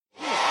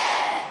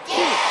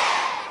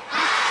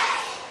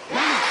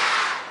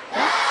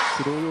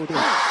指導用では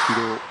指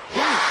導。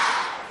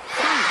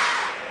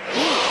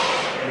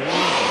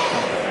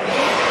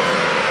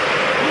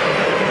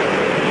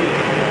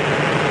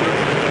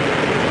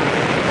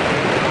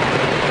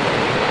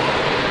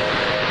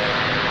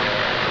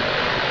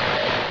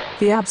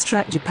The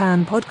Abstract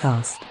Japan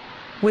Podcast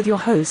with your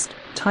host,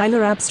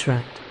 Tyler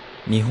Abstract.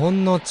 日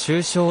本の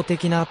抽象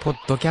的なポッ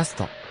ドキャス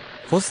ト。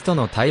ホスト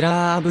のタイ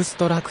ラー・アブス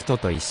トラクト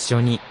と一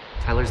緒に。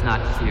Tyler's not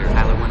here.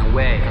 Tyler went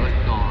away. Tyler's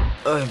gone.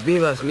 おい、ビ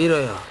ーバス見ろ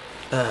よ。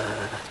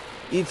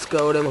いつ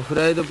か俺もフ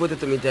ライドポテ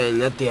トみたいに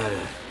なってやる。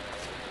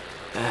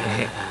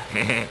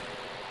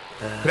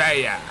フラ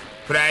イヤー、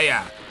フライヤ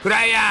ー、フ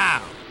ライ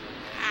ヤ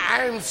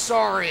ー。 I'm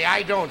sorry,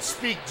 I don't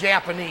speak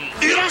Japanese.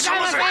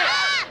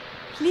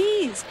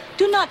 Please,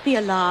 do not be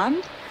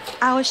alarmed.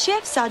 Our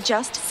chefs are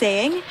just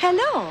saying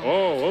hello.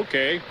 Oh,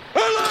 okay.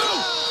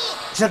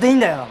 しちゃっていいん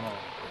だよ、もう。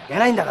出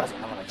ないんだから、そ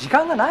んなもの。時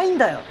間がないん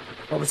だよ、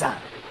ボブさん。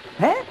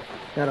ね？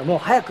だからもう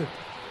早く、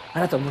あ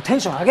なたもうテ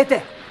ンション上げ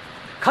て、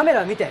カメ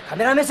ラ見て、カ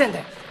メラ目線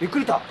で、ゆっく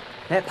りと。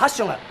ね、パッ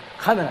ションが、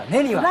カメラ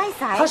目には、パ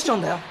ッショ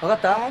ンだよ。わかっ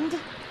た？ And,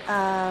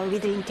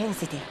 with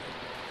intensity.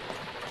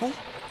 Okay?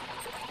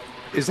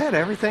 Is that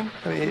everything?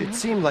 I mean, it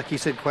seemed like he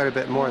said quite a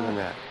bit more than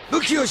that.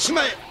 武器をし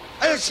まえ。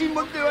怪しい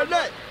もんでは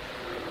ない。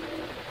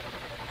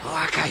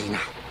若いな。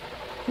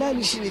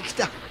何しに来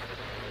た？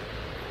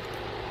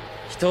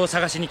人を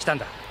探しに来たん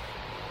だ。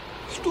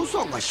人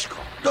探しか。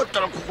だった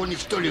らここに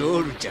一人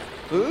おるじゃん。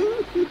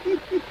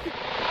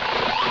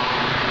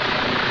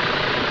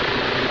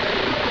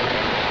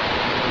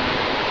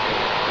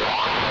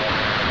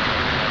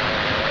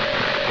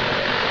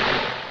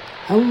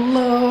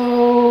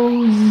Hello,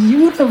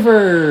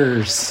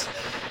 universe!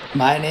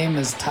 My name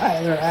is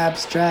Tyler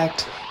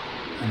Abstract,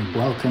 and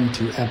welcome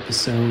to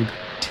episode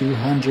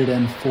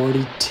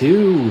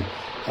 242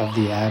 of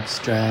the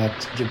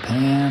Abstract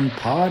Japan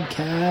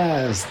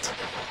podcast.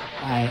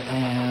 I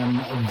am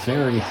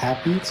very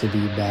happy to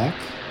be back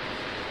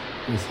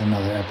with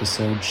another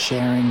episode,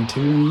 sharing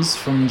tunes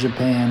from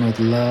Japan with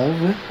love,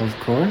 of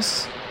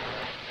course,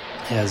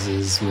 as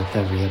is with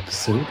every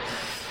episode.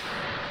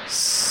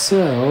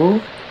 So,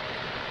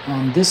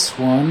 on this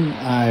one,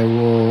 I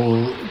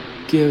will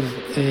give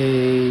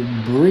a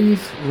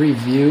brief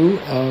review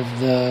of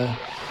the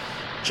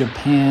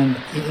Japan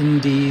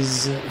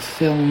Indies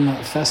Film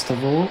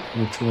Festival,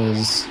 which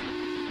was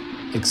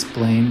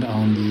explained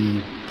on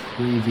the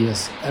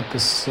previous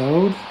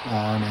episode.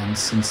 And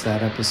since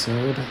that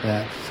episode,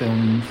 that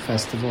film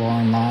festival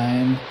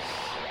online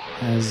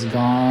has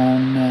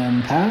gone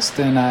and passed,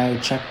 and I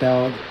checked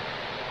out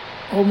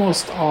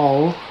almost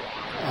all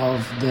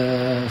of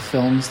the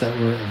films that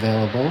were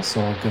available,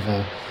 so I'll give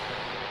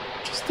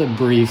just a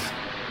brief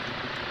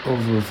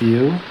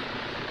overview,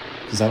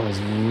 because that was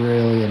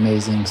really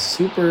amazing,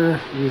 super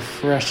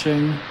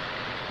refreshing.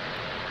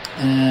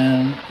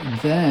 And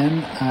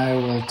then I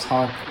will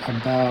talk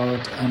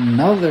about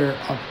another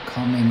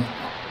upcoming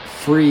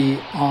free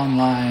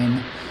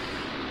online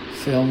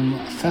film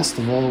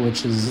festival,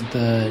 which is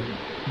the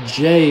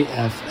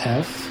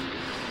JFF,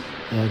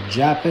 the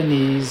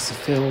Japanese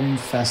Film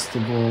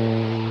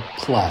Festival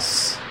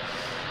Plus,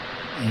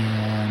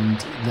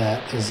 and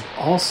that is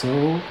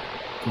also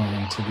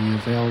going to be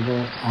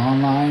available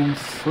online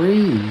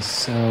free,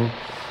 so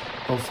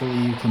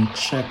hopefully you can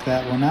check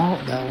that one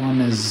out. That one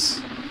is,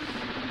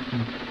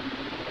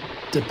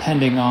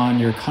 depending on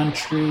your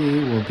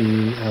country, will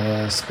be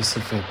a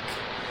specific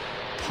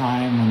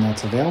time when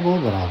that's available,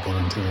 but I'll get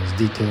into those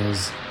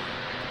details.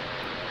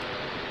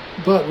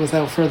 But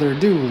without further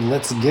ado,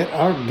 let's get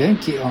our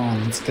Genki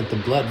on. Let's get the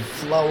blood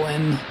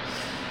flowing.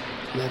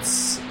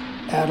 Let's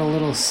add a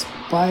little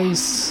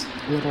spice,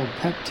 a little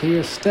pep to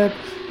your step.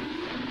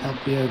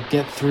 Help you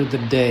get through the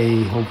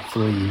day,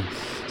 hopefully.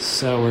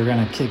 So we're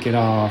going to kick it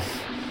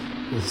off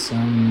with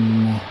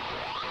some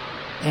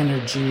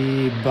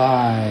energy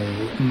by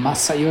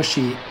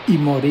Masayoshi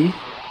Imori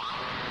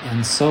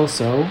and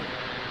So-So.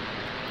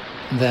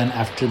 Then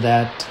after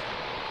that,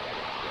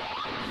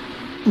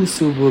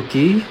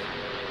 Usubuki,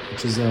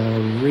 which is a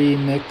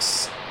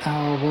remix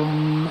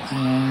album,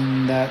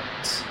 and that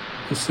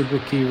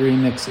Usubuki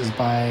remix is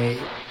by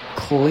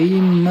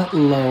Clean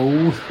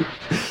Low.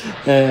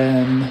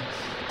 And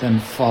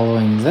then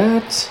following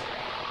that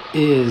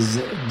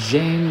is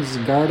James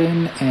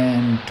Garden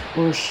and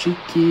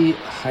Toshiki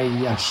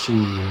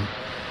Hayashi.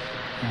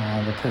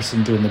 The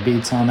person doing the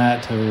beats on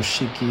that,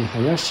 Toshiki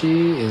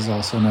Hayashi, is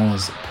also known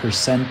as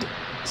Percent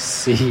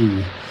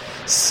C.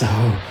 So,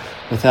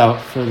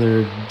 without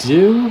further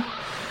ado,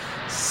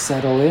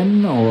 settle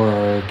in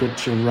or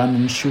get your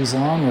running shoes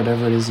on,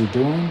 whatever it is you're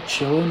doing,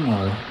 chilling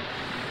or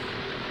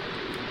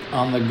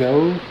on the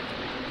go.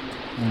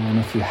 And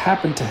if you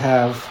happen to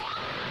have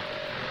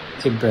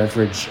a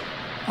beverage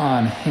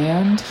on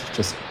hand,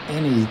 just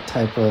any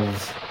type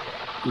of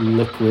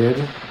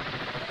liquid,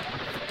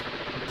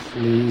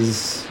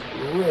 please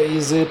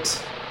raise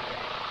it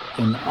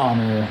in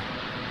honor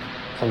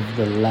of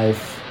the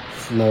life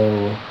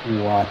flow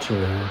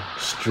water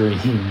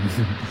stream.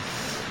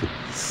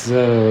 So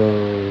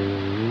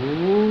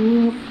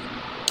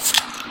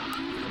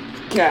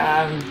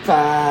乾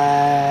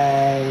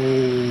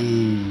杯。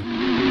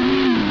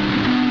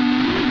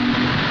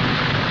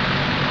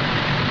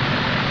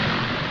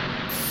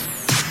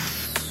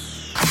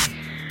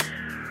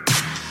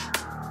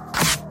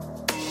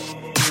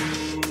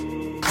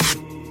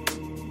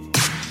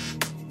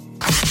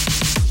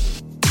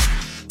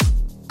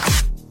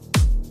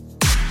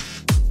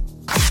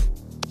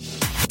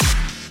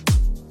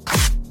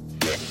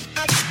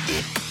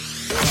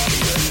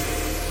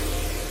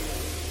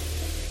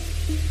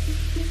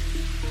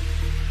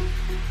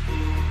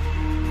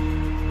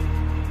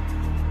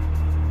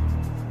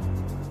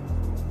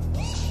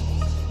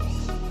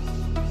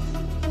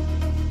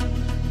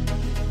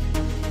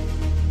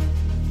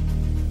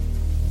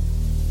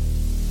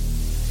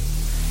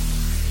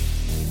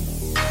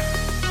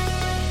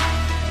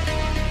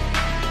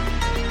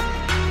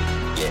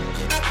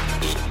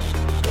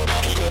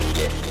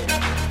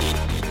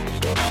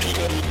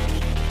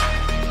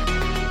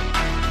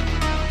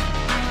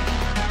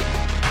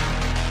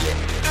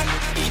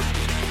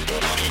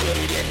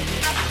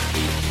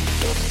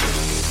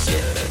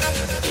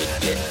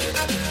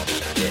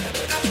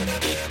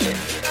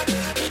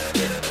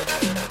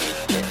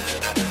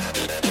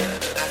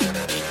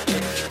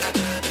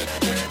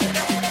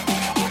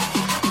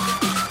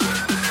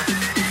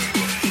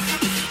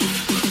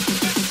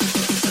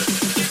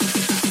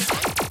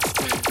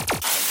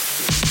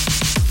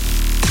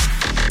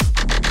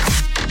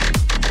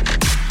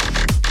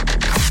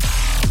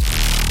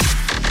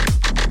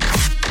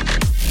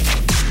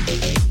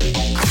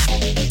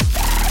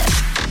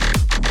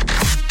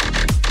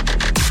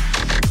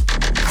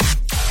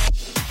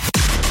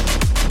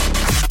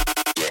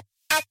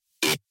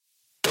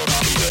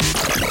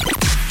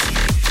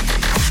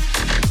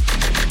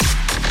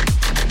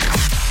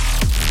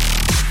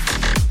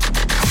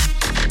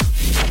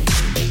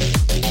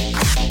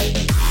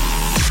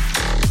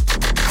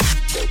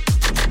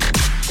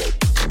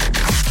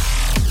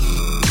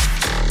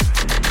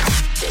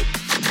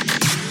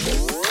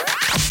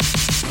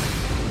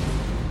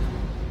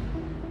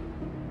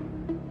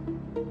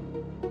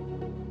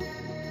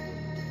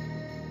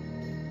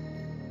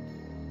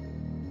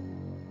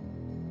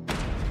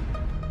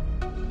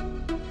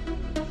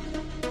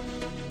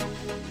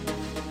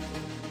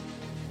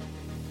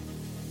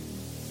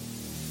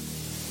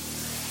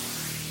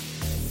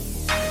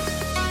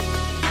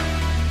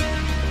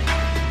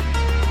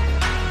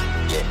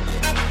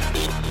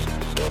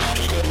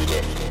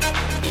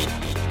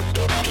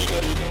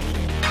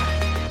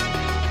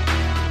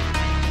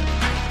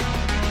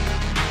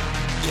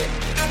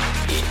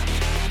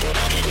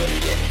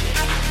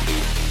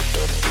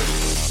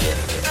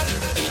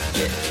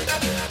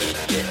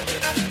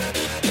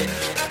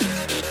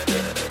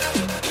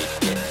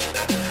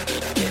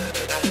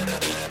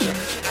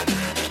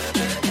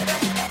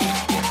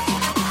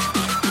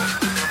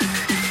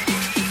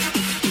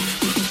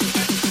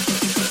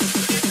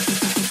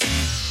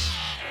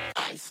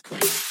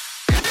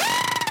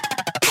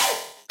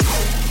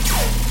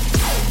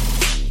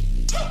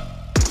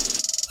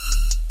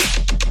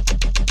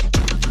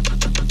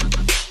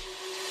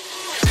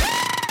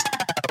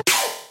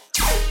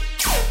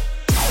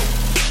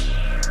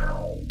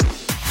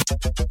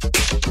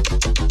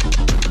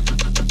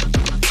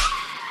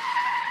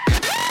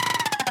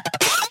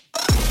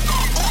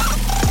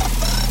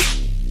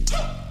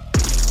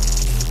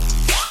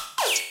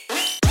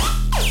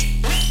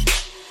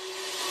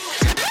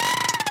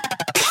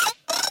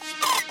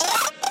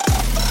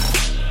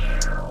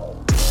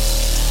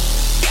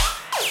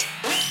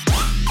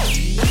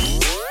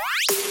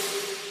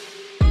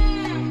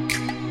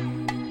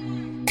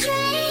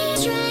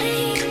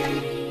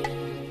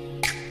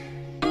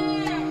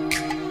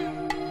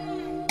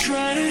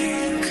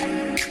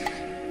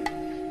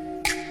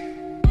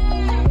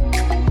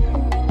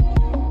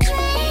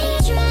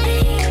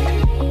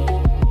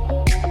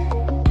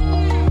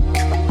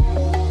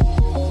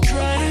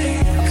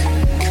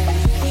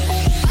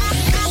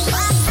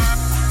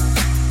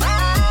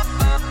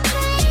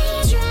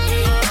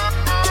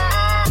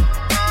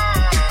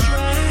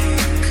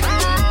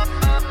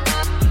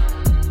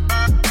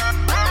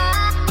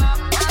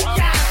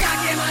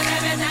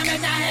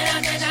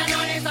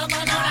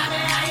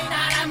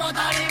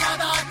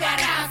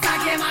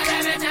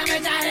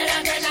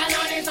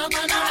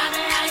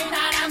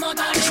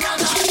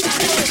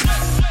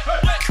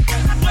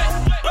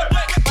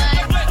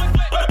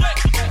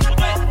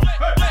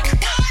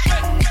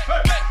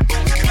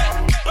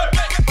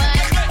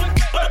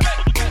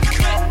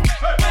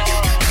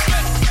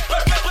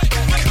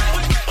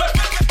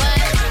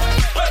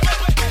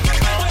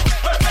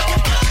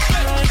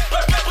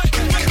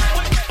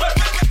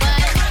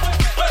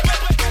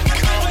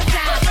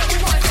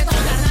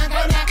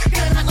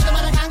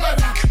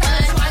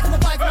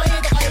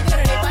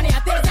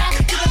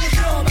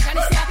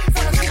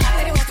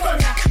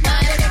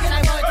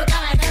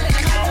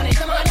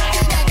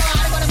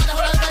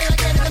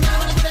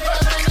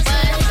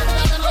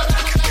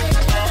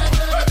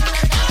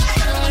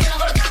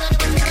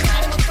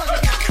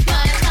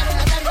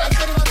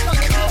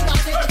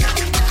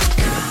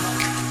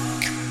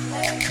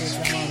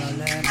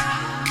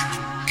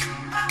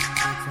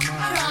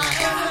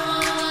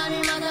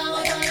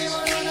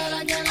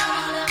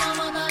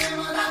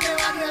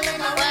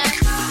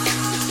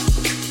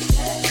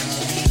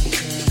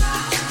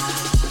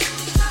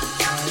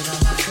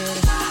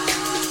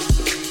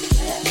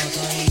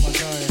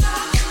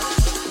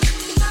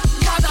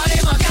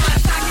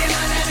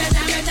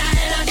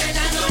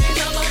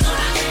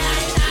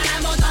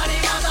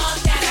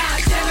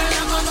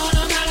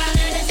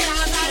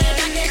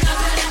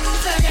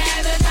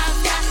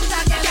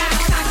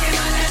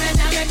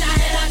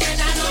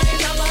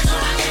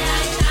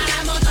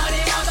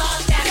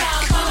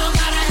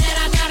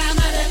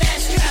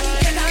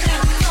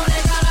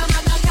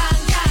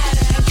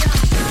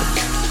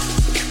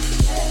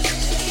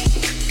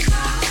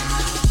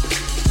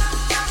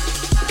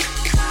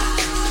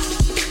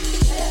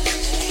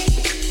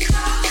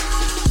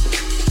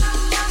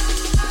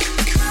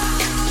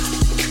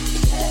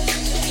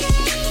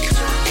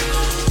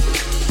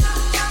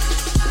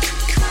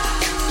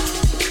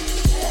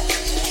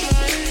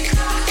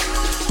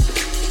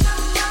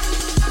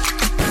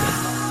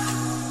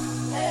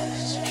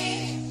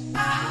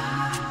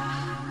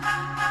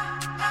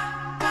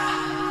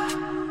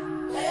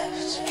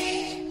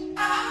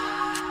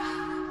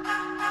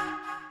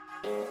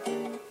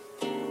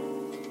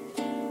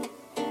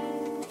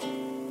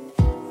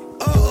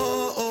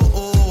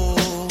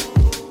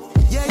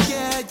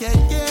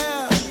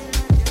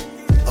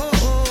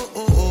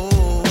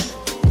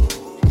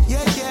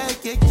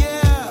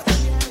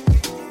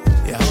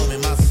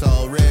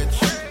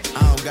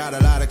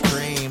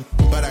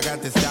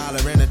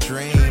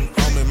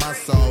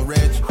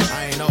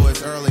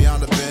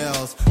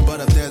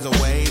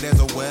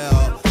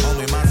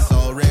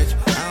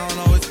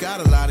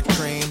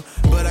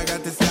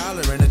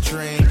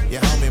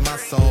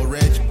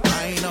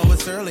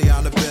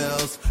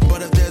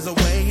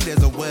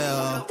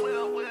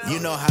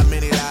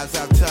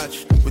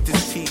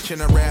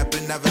teaching and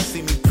rapping, never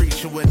see me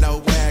preaching with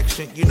no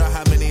action. You know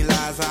how many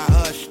lies I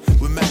hush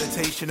with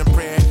meditation and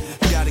prayer.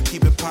 You gotta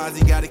keep it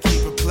positive, gotta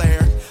keep it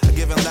player. I'm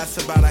giving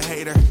less about a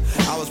hater.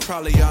 I was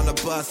probably on the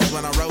bus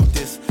when I wrote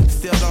this.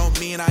 Still don't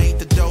mean I ain't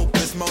the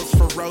dopest, most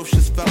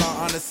ferocious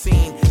fella on the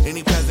scene.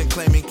 Any peasant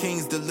claiming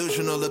kings,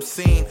 delusional,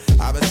 obscene.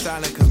 I've been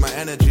silent cause my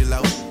energy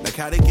low. Like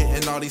how they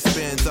getting all these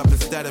spins up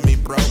instead of me,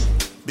 bro?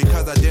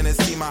 Because I didn't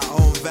see my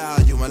own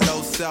value and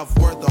low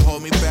self-worth to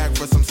hold me back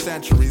for some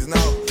centuries.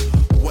 No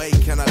way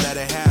can I let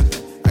it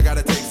happen. I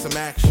gotta take some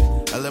action,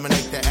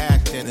 eliminate the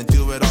acting and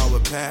do it all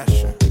with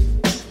passion.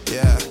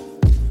 Yeah,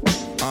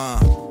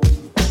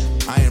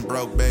 I ain't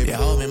broke, baby. Yeah,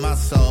 homie, my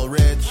soul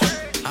rich.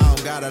 I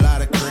don't got a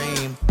lot of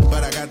cream,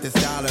 but I got this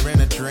dollar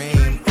in a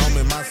dream.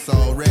 Homie, my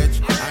soul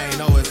rich. I ain't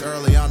know it's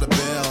early on the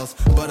bills,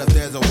 but if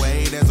there's a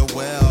way, there's a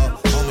will.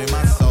 Homie,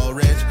 my soul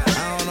rich.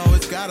 I don't know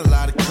it's got a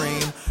lot of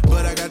cream,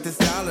 but I got this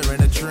dollar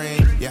in a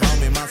dream. Yeah,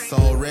 homie, my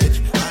soul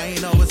rich. I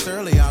ain't know it's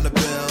early on the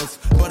bills,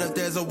 but if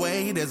there's a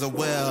way, there's a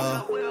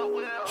will.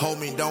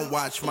 Homie, don't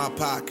watch my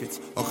pockets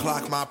or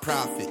clock my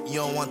profit. You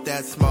don't want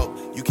that smoke,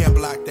 you can't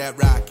block that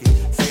rocket.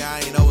 See,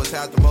 I ain't always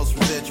have the most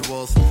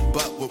residuals,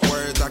 but with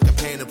words I can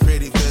paint a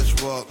pretty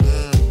visual.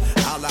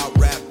 I'll out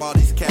rap all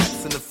these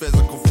cats in the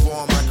physical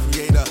form. I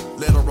create a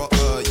literal,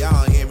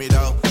 y'all don't hear me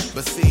though.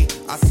 But see,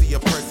 I see a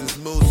person's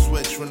mood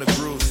switch when the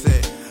groove's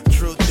hit.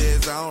 Truth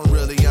is, I don't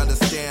really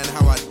understand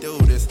how I do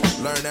this.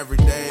 Learn every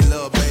day,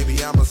 little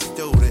baby, I'm a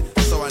student,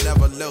 so I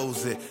never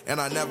lose it. And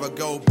I never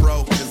go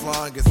broke as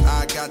long as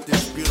I got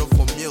this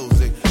beautiful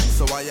music.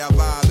 So while y'all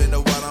vibe into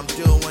what I'm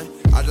doing,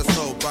 I just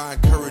hope I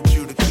encourage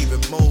you to keep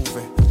it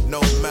moving.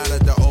 No matter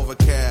the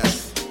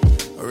overcast,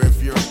 or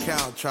if your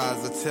account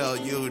tries to tell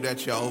you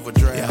that you're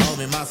overdraft. Yeah,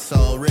 homie, my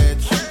soul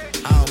rich.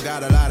 I don't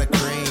got a lot of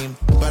cream,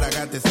 but I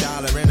got this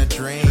dollar in a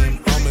dream.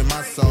 Homie,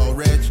 my soul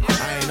rich.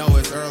 I ain't know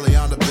it's early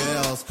on the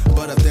bills,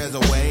 but if there's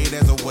a way,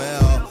 there's a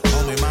will.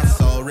 Homie, my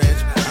soul rich.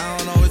 I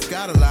don't know it's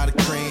got a lot of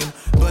cream,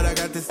 but I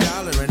got this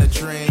dollar in a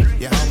dream.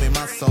 Yeah, homie,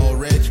 my soul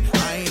rich.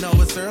 I ain't know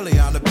it's early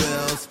on the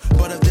bills,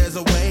 but if there's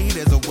a way,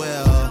 there's a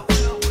will.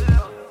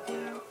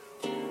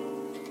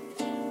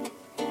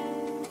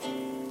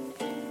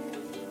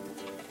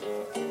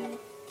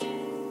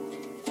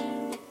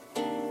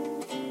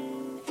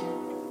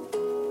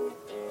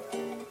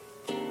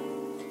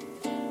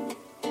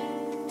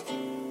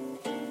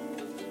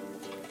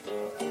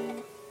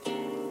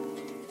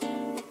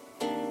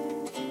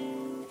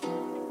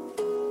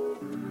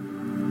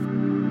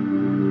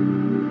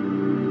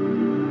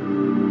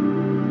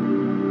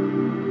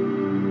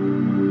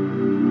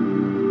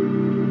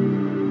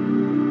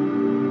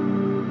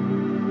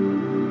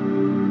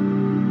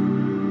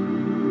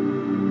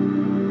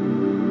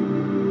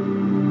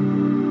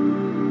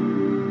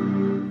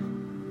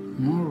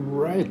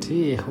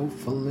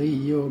 Hopefully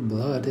your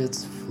blood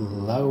is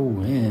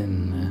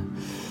flowing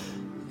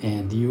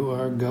and you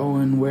are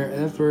going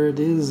wherever it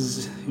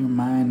is your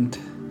mind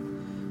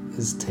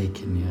is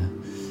taking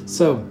you.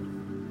 So,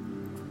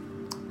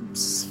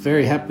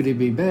 very happy to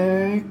be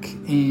back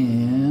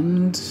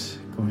and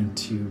going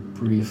to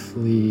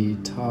briefly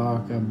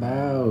talk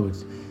about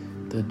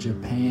the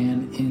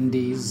Japan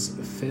Indies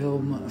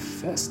Film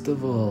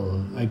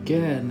Festival.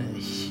 Again,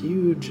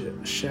 huge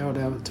shout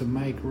out to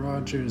Mike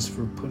Rogers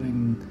for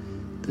putting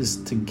this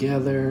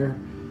together.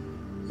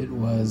 It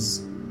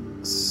was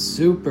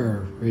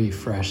super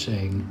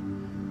refreshing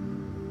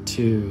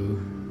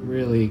to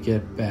really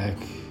get back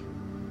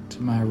to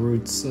my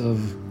roots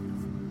of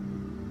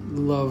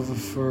love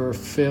for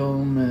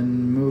film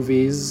and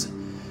movies,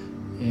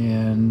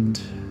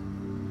 and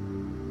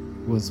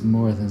was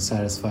more than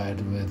satisfied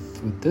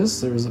with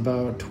this. There was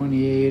about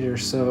 28 or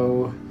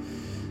so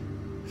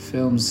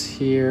films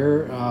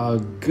here, a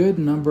good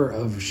number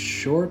of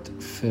short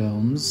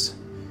films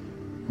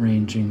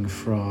ranging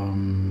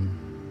from,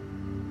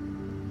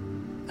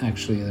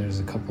 actually there's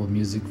a couple of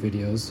music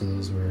videos, so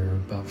those were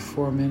about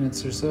 4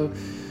 minutes or so,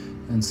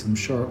 and some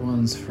short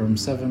ones from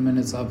 7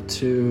 minutes up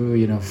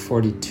to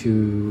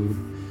 42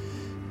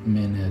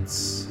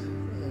 minutes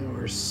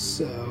or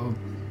so,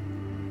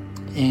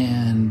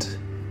 and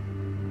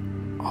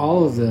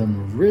all of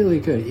them really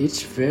good,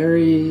 each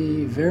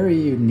very, very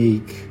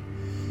unique.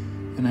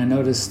 And I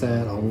noticed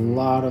that a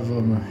lot of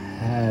them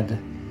had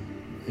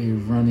a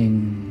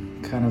running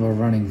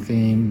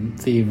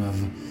theme of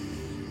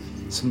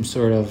some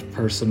sort of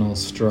personal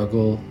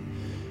struggle.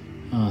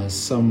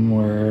 Some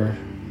were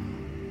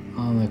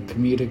on the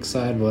comedic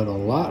side, but a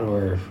lot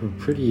were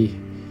pretty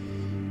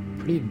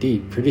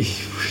deep, pretty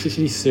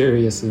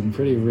serious and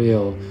pretty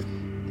real.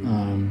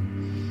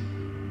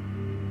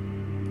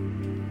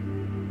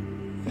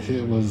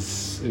 It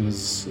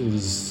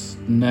was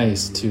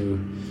nice to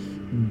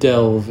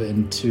delve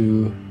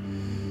into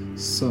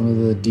some of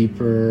the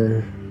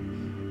deeper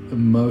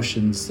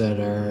emotions that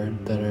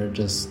are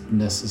just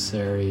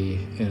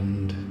necessary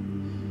and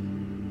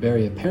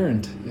very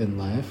apparent in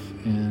life,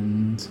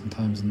 and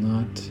sometimes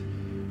not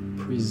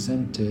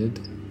presented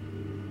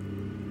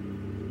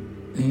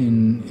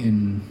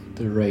in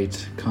the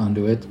right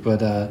conduit.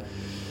 But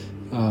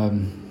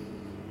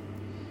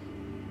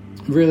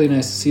really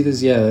nice to see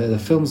this. Yeah, the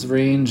films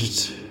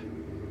ranged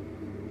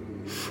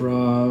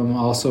from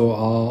also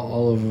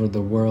all over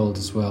the world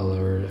as well.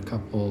 There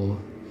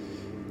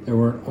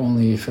weren't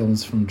only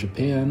films from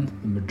Japan,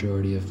 the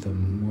majority of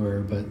them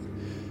were, but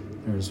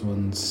there's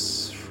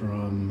ones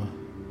from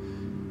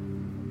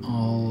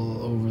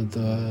all over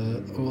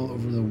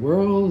the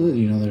world.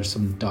 You know, there's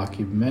some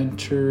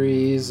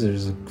documentaries,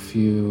 there's a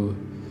few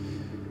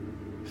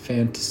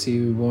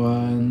fantasy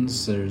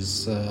ones,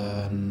 there's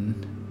an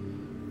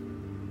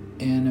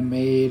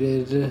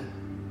animated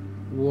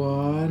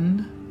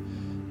one,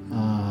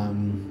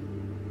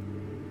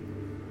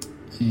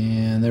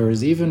 and there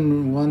was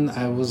even one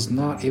I was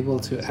not able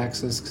to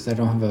access because I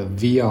don't have a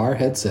VR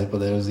headset, but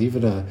there was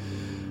even a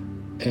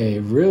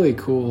really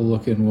cool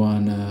looking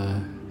one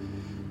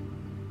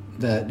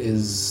that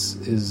is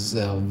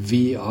a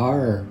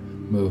VR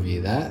movie.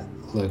 That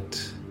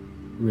looked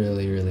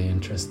really, really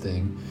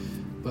interesting,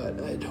 but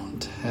I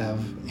don't have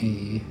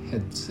a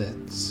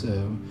headset,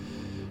 so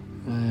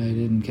I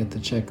didn't get to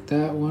check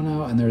that one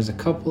out. And there's a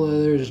couple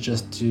others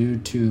just due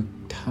to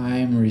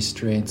time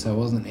restraints I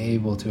wasn't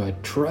able to. I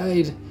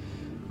tried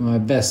my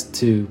best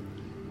to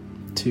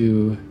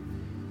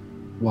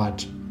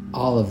watch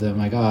all of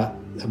them. I got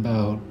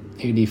about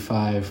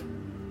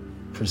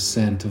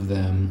 85% of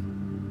them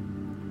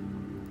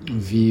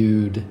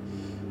viewed,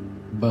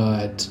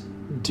 but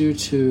due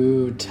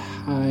to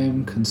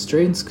time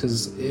constraints,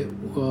 because it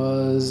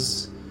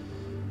was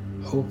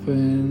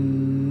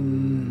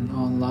open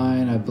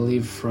online, I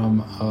believe,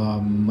 from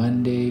a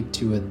Monday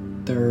to a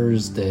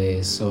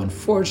Thursday, so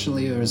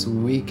unfortunately it was a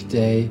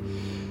weekday.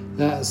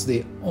 That's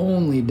the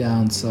only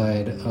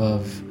downside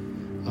of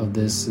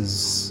this,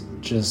 is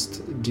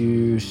just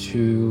due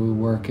to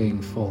working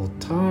full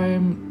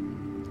time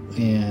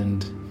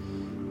and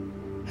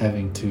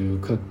having to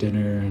cook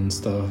dinner and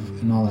stuff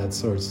and all that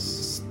sorts of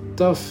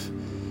stuff.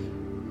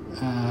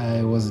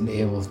 I wasn't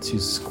able to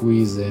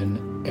squeeze in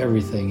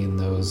everything in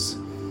those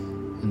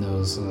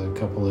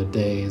couple of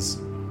days,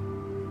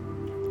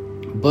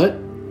 but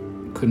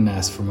couldn't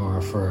ask for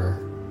more for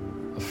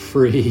a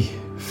free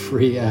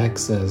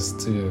access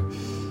to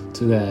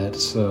that.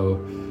 So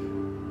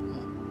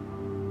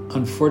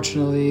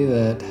unfortunately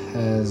that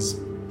has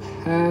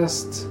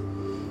passed.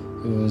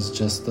 It was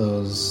just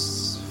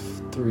those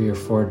 3 or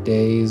 4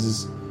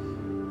 days,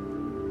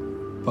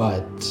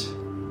 but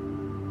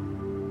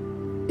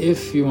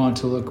if you want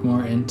to look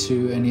more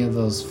into any of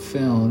those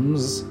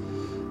films,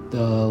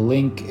 the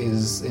link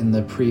is in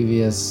the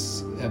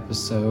previous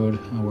episode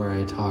where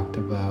I talked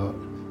about,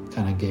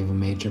 kind of gave a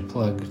major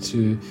plug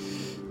to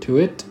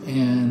it,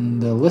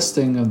 and the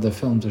listing of the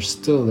films are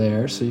still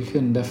there, so you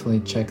can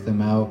definitely check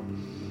them out.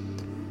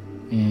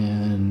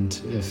 And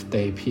if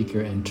they pique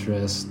your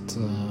interest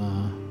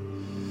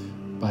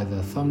by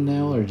the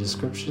thumbnail or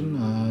description,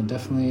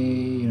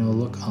 definitely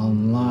look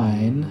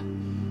online.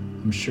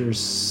 I'm sure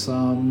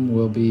some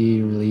will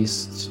be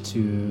released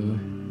to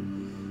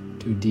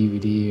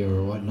DVD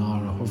or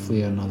whatnot, or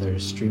hopefully on other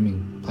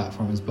streaming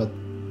platforms, but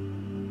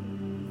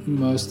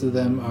most of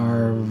them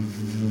are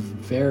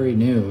very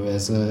new,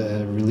 as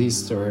a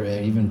released or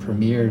even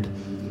premiered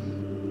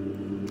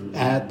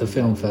at the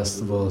film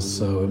festival,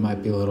 so it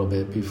might be a little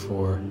bit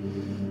before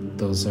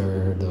those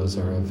are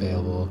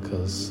available,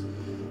 because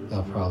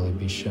they'll probably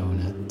be shown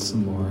at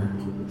some more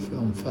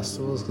film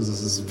festivals, because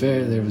this is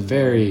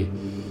very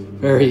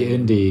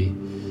indie,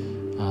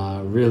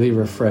 really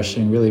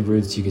refreshing, really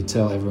roots. You could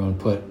tell everyone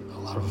put a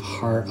lot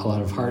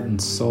of heart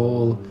and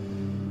soul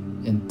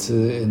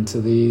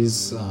into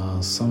these.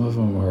 Some of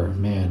them were,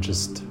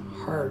 just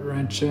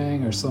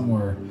heart-wrenching, or some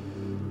were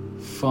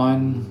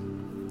fun.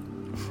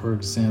 For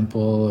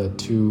example,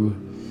 2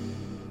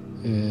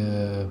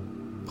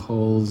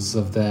 polls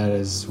of that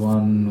is,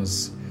 one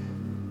was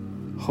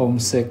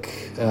Homesick,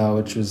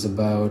 which was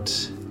about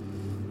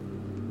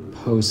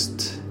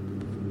post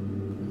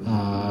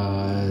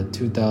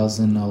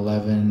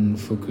 2011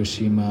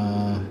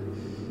 Fukushima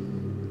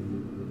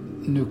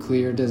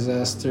nuclear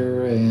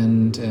disaster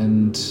and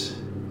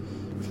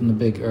from the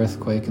big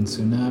earthquake and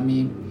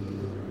tsunami.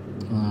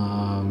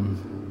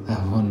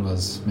 That one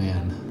was,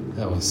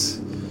 that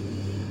was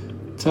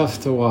tough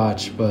to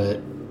watch, but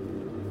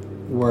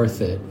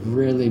worth it.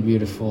 Really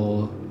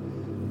beautiful,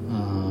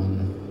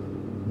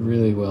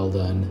 really well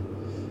done.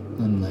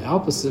 And the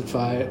opposite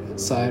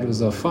side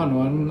was a fun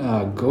one,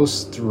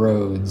 Ghost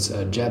Roads,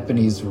 a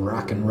Japanese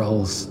rock and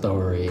roll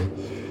story,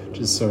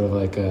 just sort of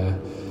like a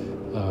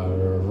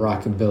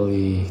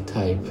rockabilly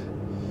type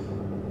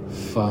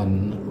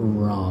fun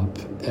romp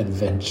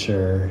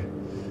adventure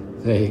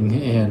thing,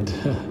 and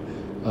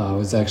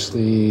was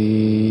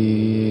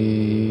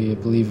actually, I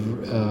believe,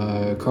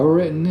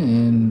 co-written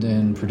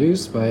and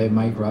produced by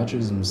Mike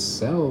Rogers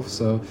himself.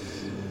 So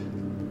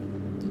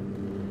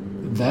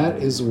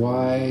that is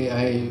why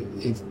I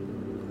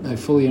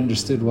fully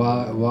understood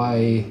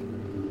why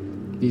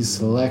these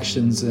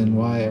selections and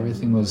why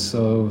everything was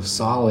so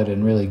solid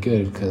and really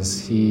good,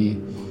 because he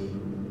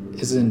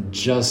isn't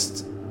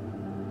just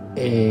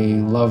a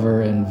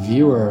lover and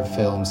viewer of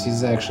films.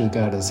 He's actually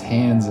got his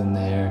hands in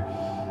there.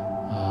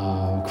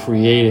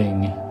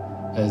 creating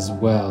as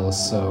well,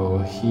 so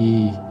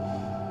he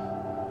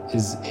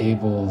is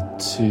able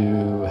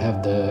to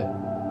have the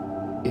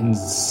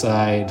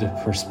inside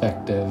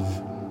perspective,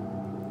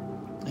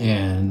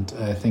 and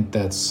I think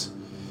that's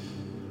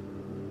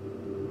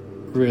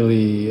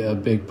really a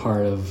big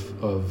part of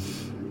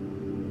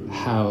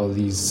how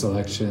these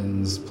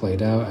selections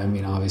played out. I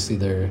mean, obviously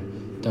they're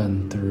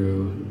done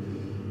through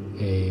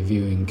a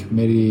viewing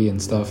committee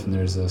and stuff, and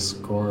there's a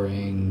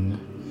scoring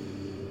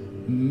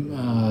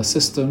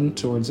system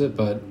towards it,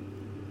 but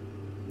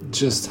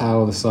just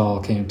how this all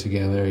came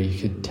together, you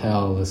could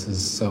tell this is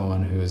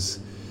someone who's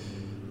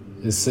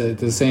this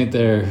ain't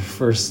their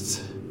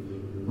first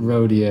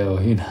rodeo,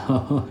 you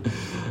know.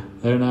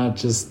 They're not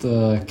just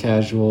a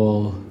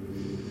casual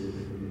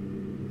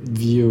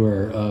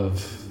viewer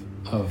of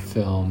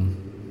film.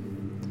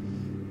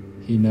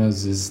 He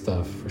knows his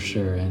stuff for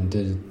sure, and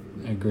did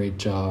a great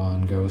job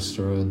on Ghost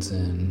Roads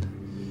and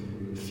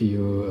a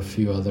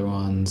few other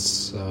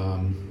ones.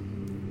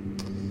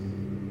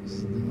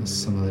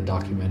 Some of the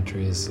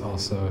documentaries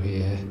also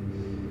he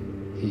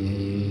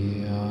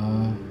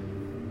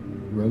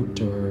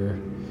wrote or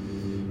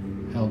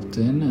helped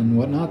in and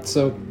whatnot.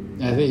 So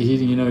I think he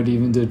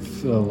even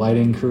did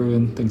lighting crew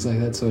and things like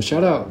that. So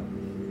shout out,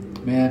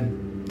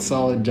 man,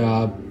 solid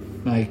job,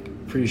 Mike.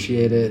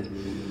 Appreciate it.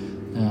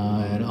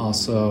 And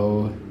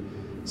also,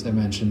 as I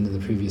mentioned in the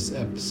previous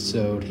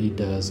episode, he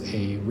does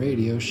a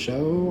radio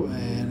show,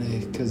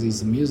 and because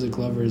he's a music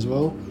lover as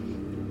well,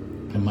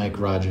 a Mike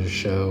Rogers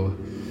show.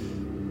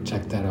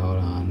 Check that out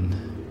on,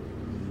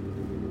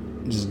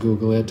 just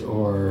Google it,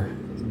 or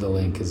the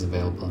link is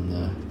available in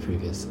the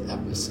previous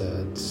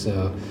episode.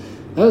 So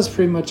that was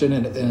pretty much in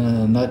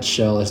a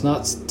nutshell. There's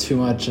not too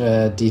much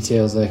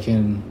details I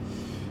can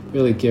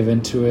really give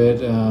into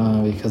it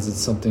because it's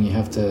something you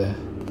have to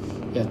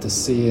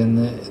see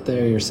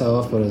there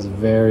yourself. But it's a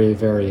very,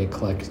 very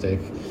eclectic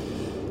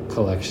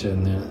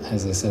collection.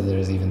 As I said,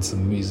 there's even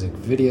some music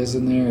videos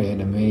in there,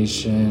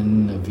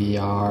 animation,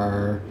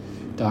 VR,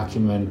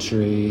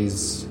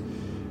 documentaries,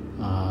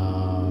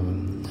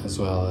 as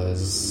well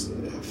as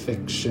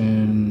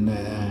fiction,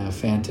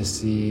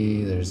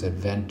 fantasy. There's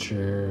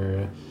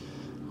adventure,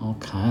 all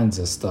kinds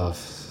of stuff.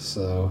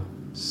 So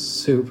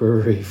super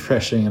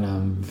refreshing, and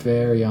I'm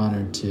very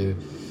honored to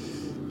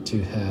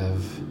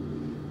have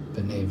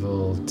been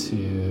able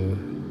to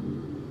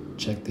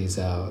check these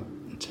out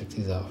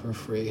for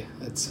free.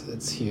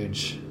 It's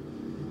huge,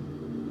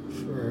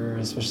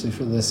 especially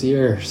for this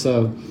year.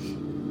 So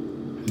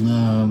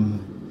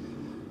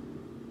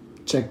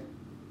check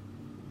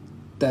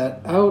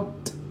that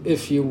out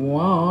if you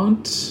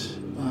want.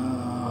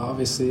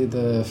 Obviously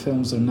the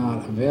films are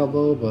not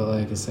available, but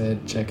like I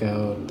said, check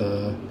out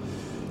the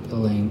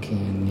link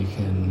and you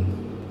can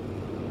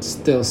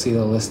still see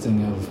the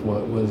listing of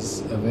what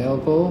was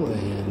available,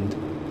 and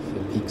if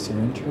it piques your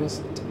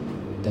interest,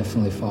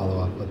 definitely follow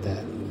up with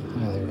that.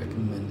 Highly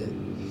recommend it.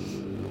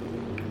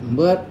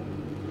 But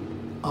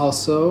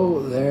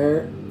also,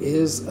 there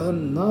is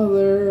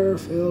another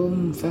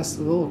film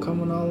festival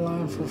coming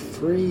online for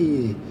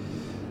free,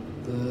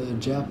 the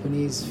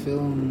Japanese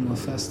Film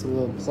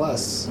Festival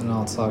Plus, and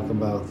I'll talk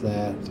about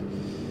that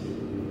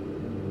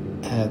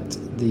at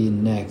the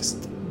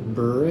next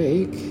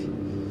break.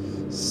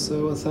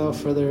 So without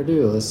further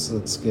ado,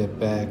 let's get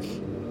back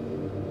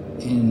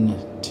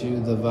into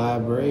the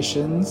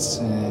vibrations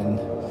and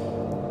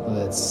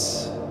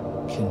let's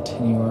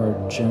continue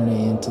our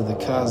journey into the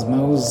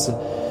cosmos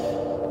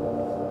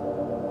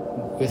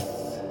with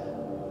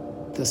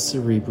the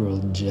cerebral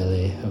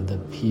jelly of the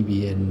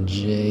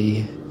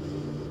PB&J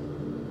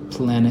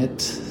planet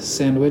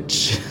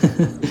sandwich.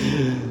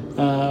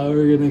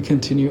 We're gonna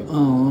continue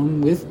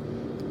on with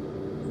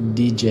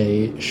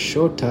DJ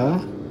Shota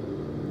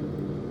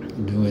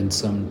doing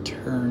some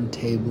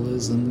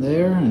turntablism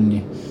there, and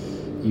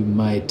you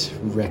might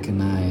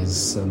recognize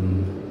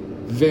some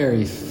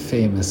very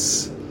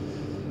famous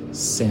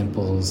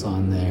samples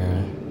on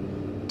there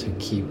to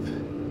keep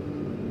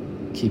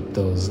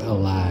those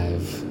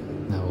alive.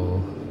 That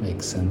will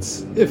make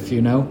sense if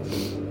you know.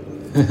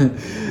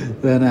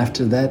 Then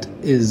after that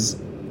is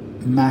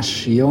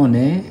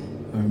Mascione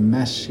or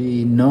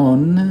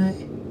Mascinone,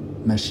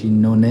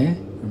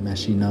 or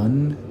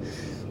Mascinon,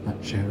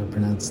 not sure how to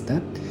pronounce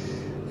that.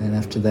 And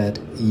after that,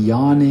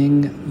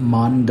 Yawning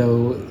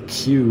Mondo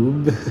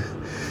Cube.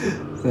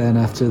 Then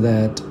after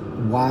that,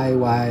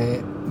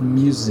 YY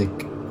Music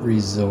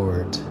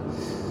Resort.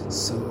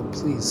 So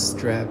please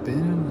strap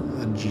in,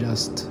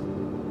 adjust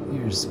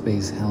your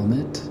space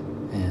helmet,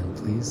 and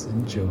please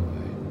enjoy.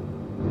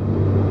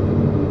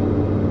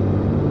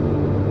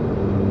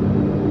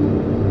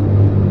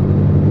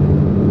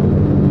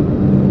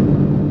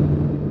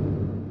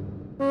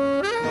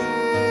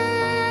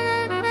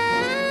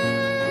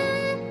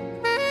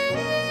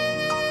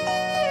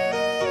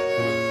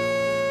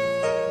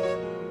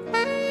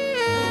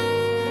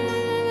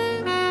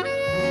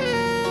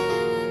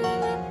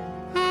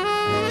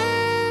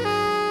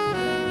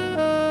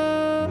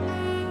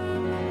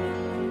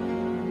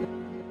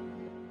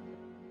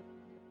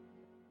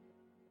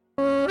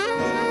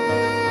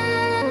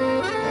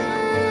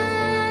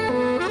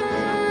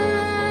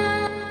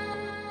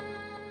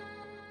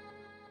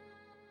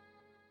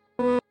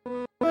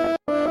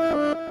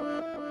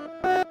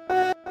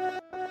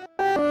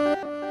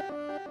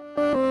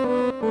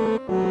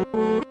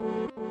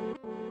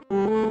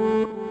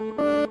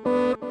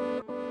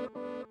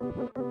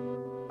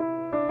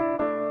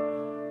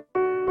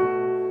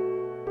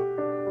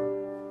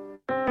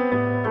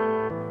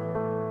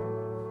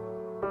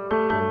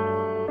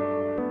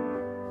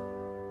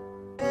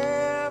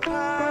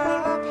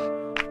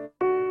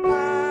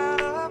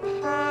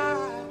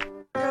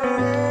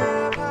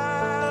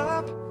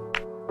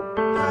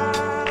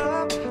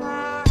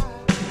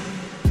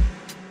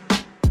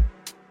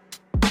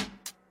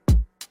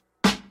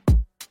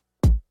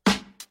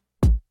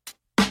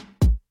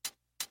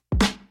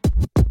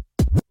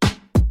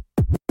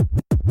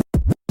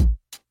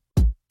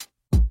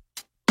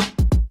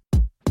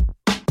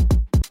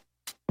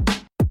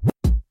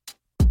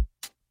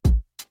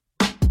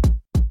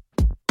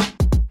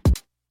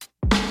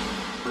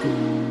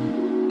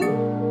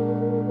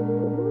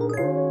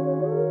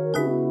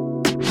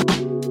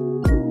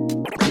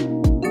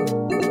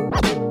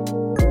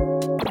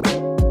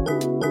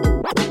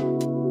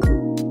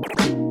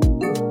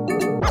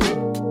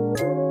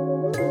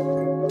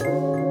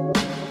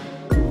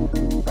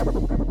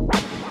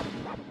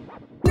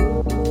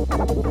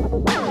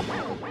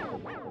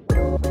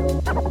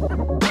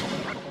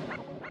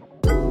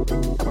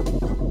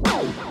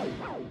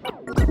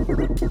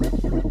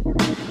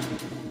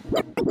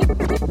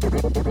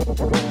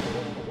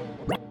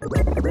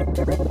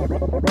 飛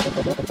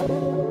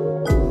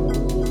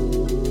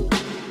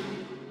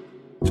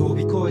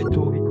び越え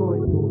飛び越え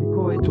飛び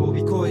越え飛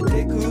び越え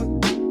てく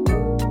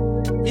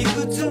い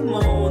くつも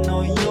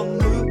の読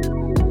む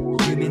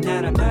夢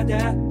ならま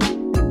だ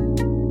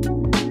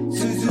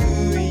続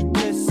い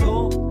て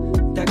そう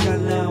だか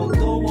ら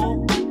音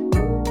を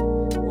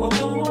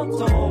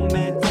止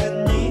めず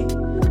に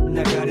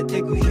流れ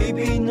てく日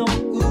々の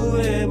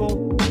上を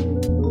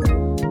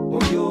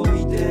泳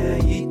いで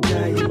い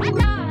たい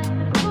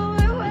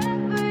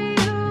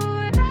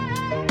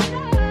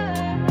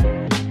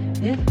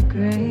If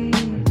great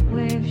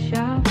wave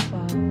shall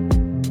fall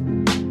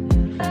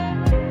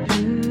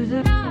to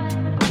the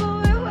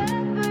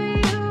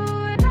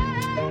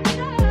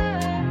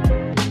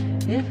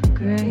If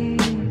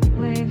great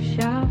wave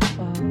shall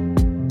fall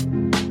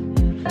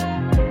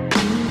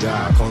じ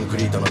ゃあコンク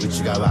リートの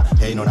内側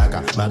塀の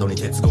中窓に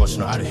鉄格子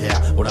のある部屋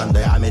オラン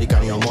ダやアメリカ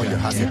に思いを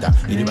馳せた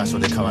いる場所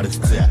で変わる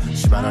靴や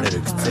縛られる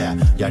靴や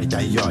やり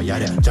たいよや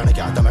れじゃなき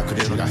ゃ頭く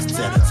れるのが普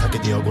通や避け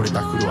て汚れ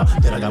たフロア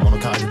ペラガモの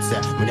革靴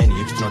や胸に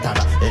雪地の束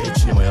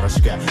H にもよろ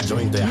しくやジ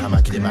ョイントや葉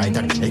巻で巻い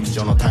たり液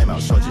状の大麻を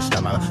所持した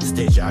ままス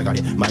テージ上が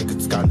りマイク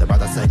掴んでま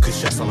ださえ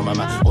屈やそのま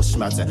ま押し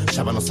まぜシ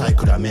ャバのサイ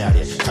クルはメアリ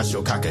ー歌詞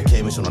を書く刑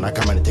務所の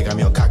仲間に手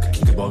紙を書く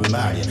聞くボブ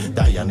周り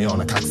ダイヤのよう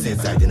な覚醒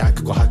剤でな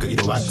く琥珀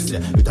色ワックス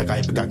や疑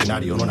い深くな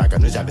る世の中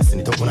ヌジャベス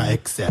にとこな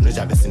X やヌジ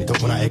ャベスにと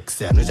こな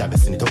X やヌジャベ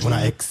スにとこ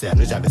な X や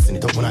ヌジャベスに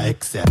とこな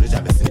X やヌジ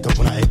ャベスにと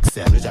こな X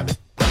やヌジャベス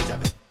ヌジャ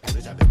ベス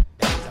ヌジャベス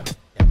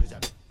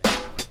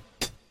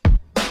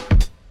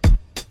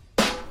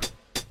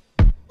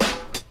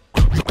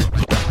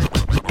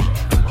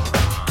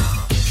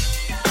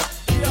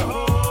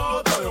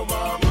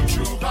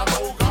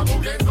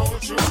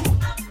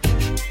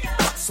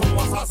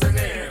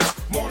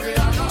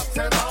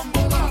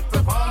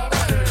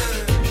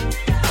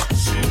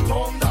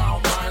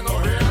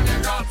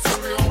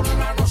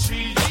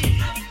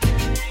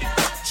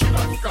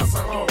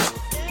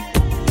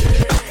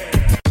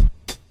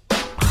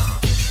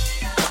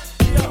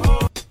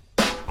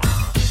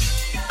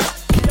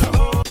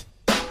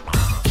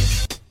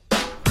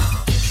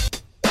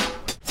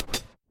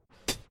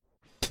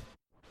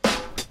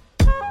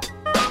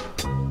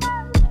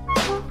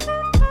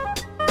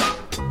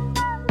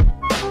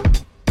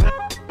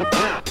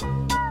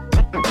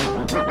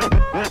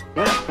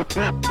I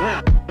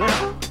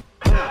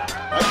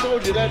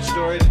told you that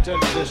story to tell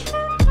you this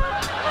one.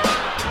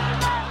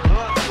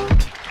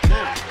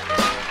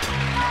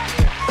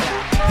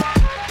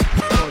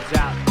 Goes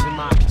out to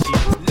my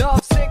chief.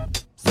 Love sick,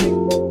 sick,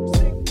 sick,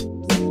 sick.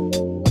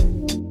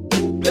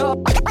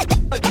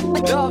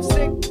 Love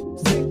sick,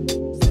 sick,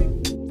 sick. Love sick,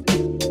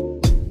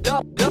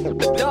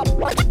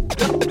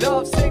 sick, love sick,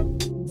 sick.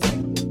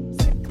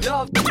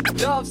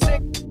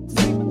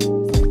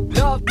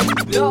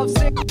 Love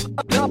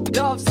sick, love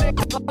sick,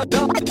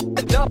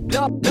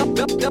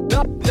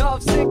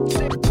 love sick,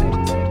 sick.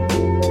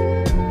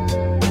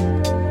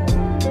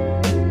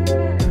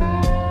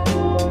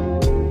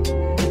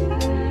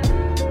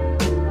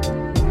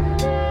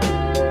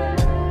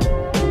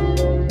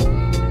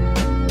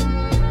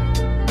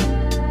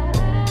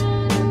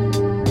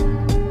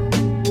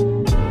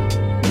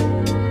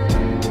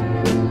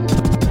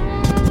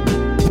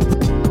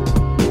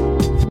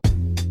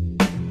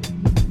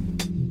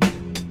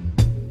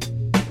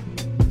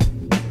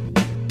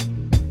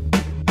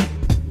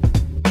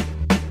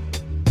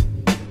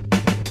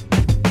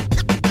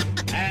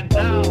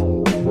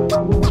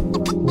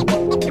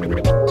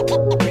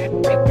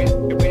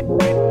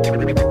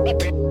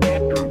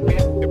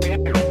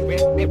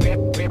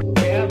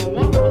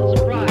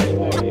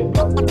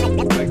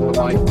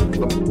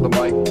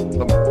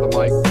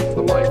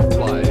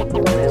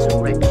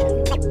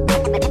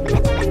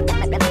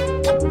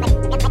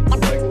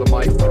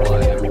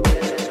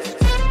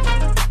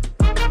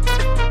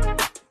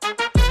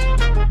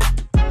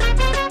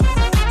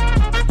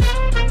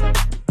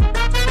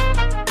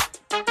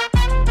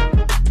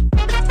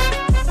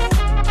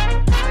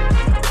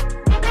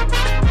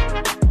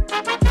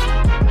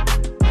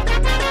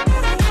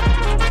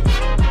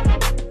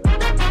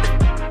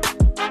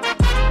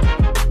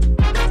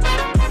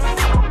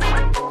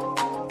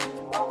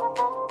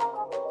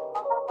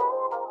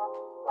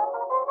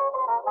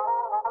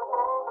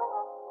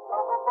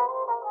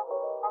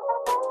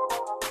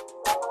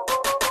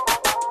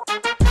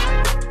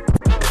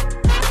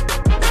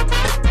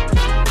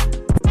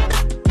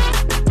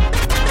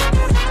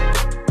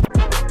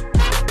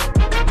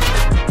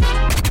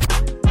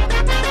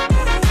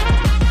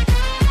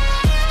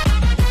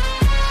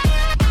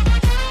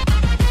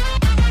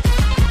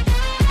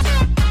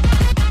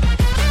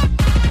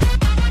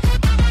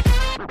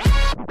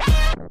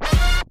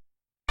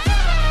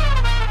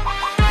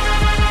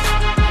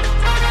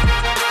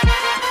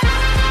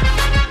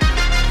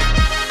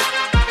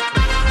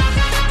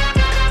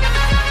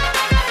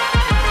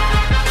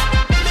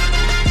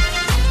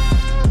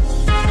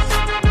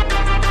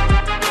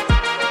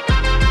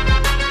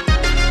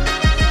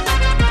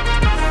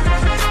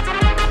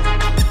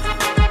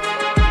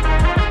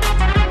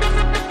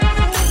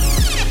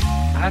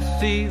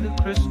 see the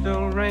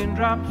crystal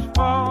raindrops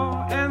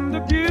fall, and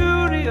the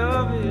beauty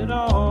of it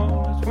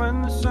all is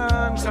when the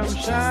sun comes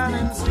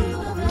shining through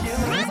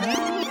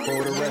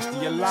For the rest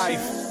of your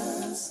life.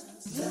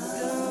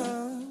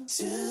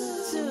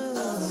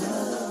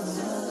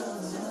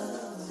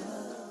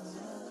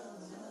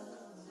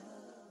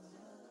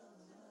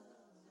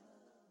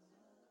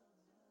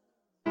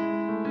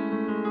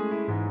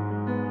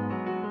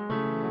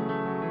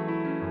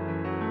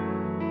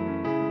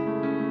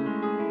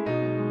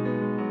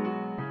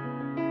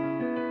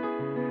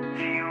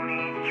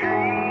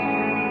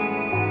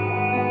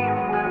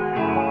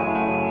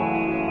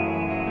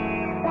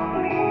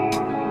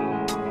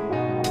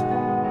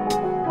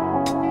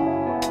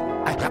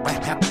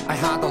 I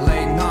had a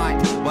late night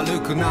悪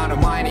くなる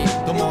前に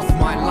灯す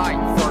my light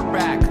for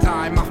back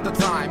time after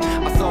time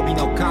遊び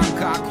の感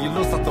覚ゆ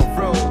るさと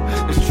rule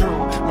It's true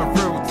my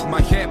roots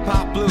my hip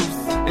hop blues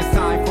It's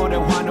time for the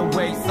one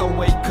away so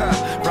wake up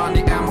Run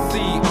the MC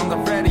on the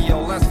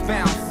radio let's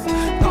bounce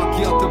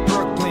Tokyo to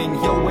Brooklyn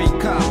yo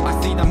wake up I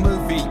see the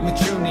movie 夢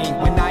中に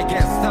when I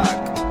get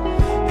stuck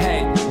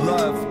Hey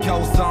love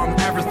goes on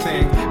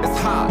everything It's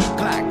hot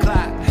clack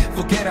clack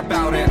Forget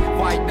about it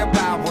fight the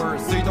power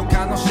水道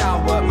管のシ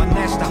ャワー真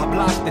似した歯ブ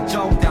ラシで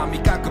冗談味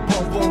覚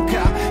ボンボンか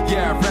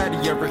Yeah ready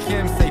hear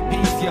him say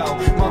peace yo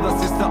Mother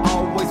sister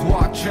always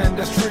watching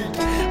the street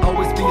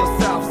Always be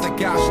yourself 探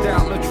した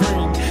the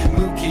dream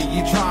Mookie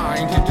you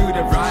trying to do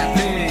the right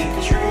thing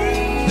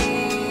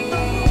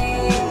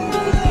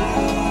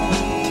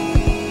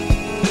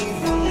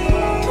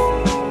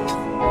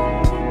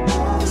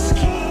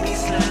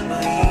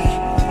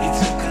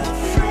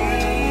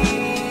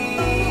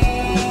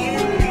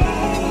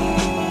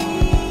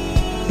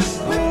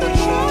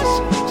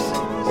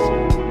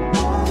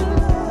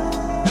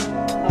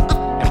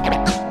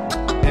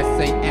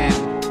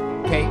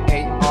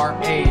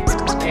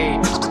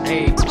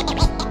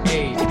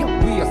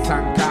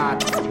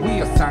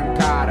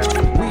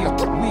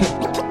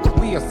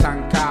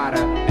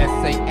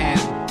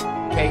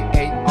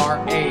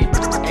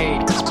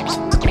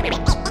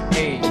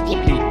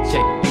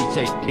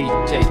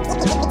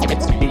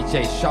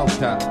DJ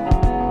Shota.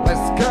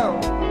 Let's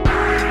go.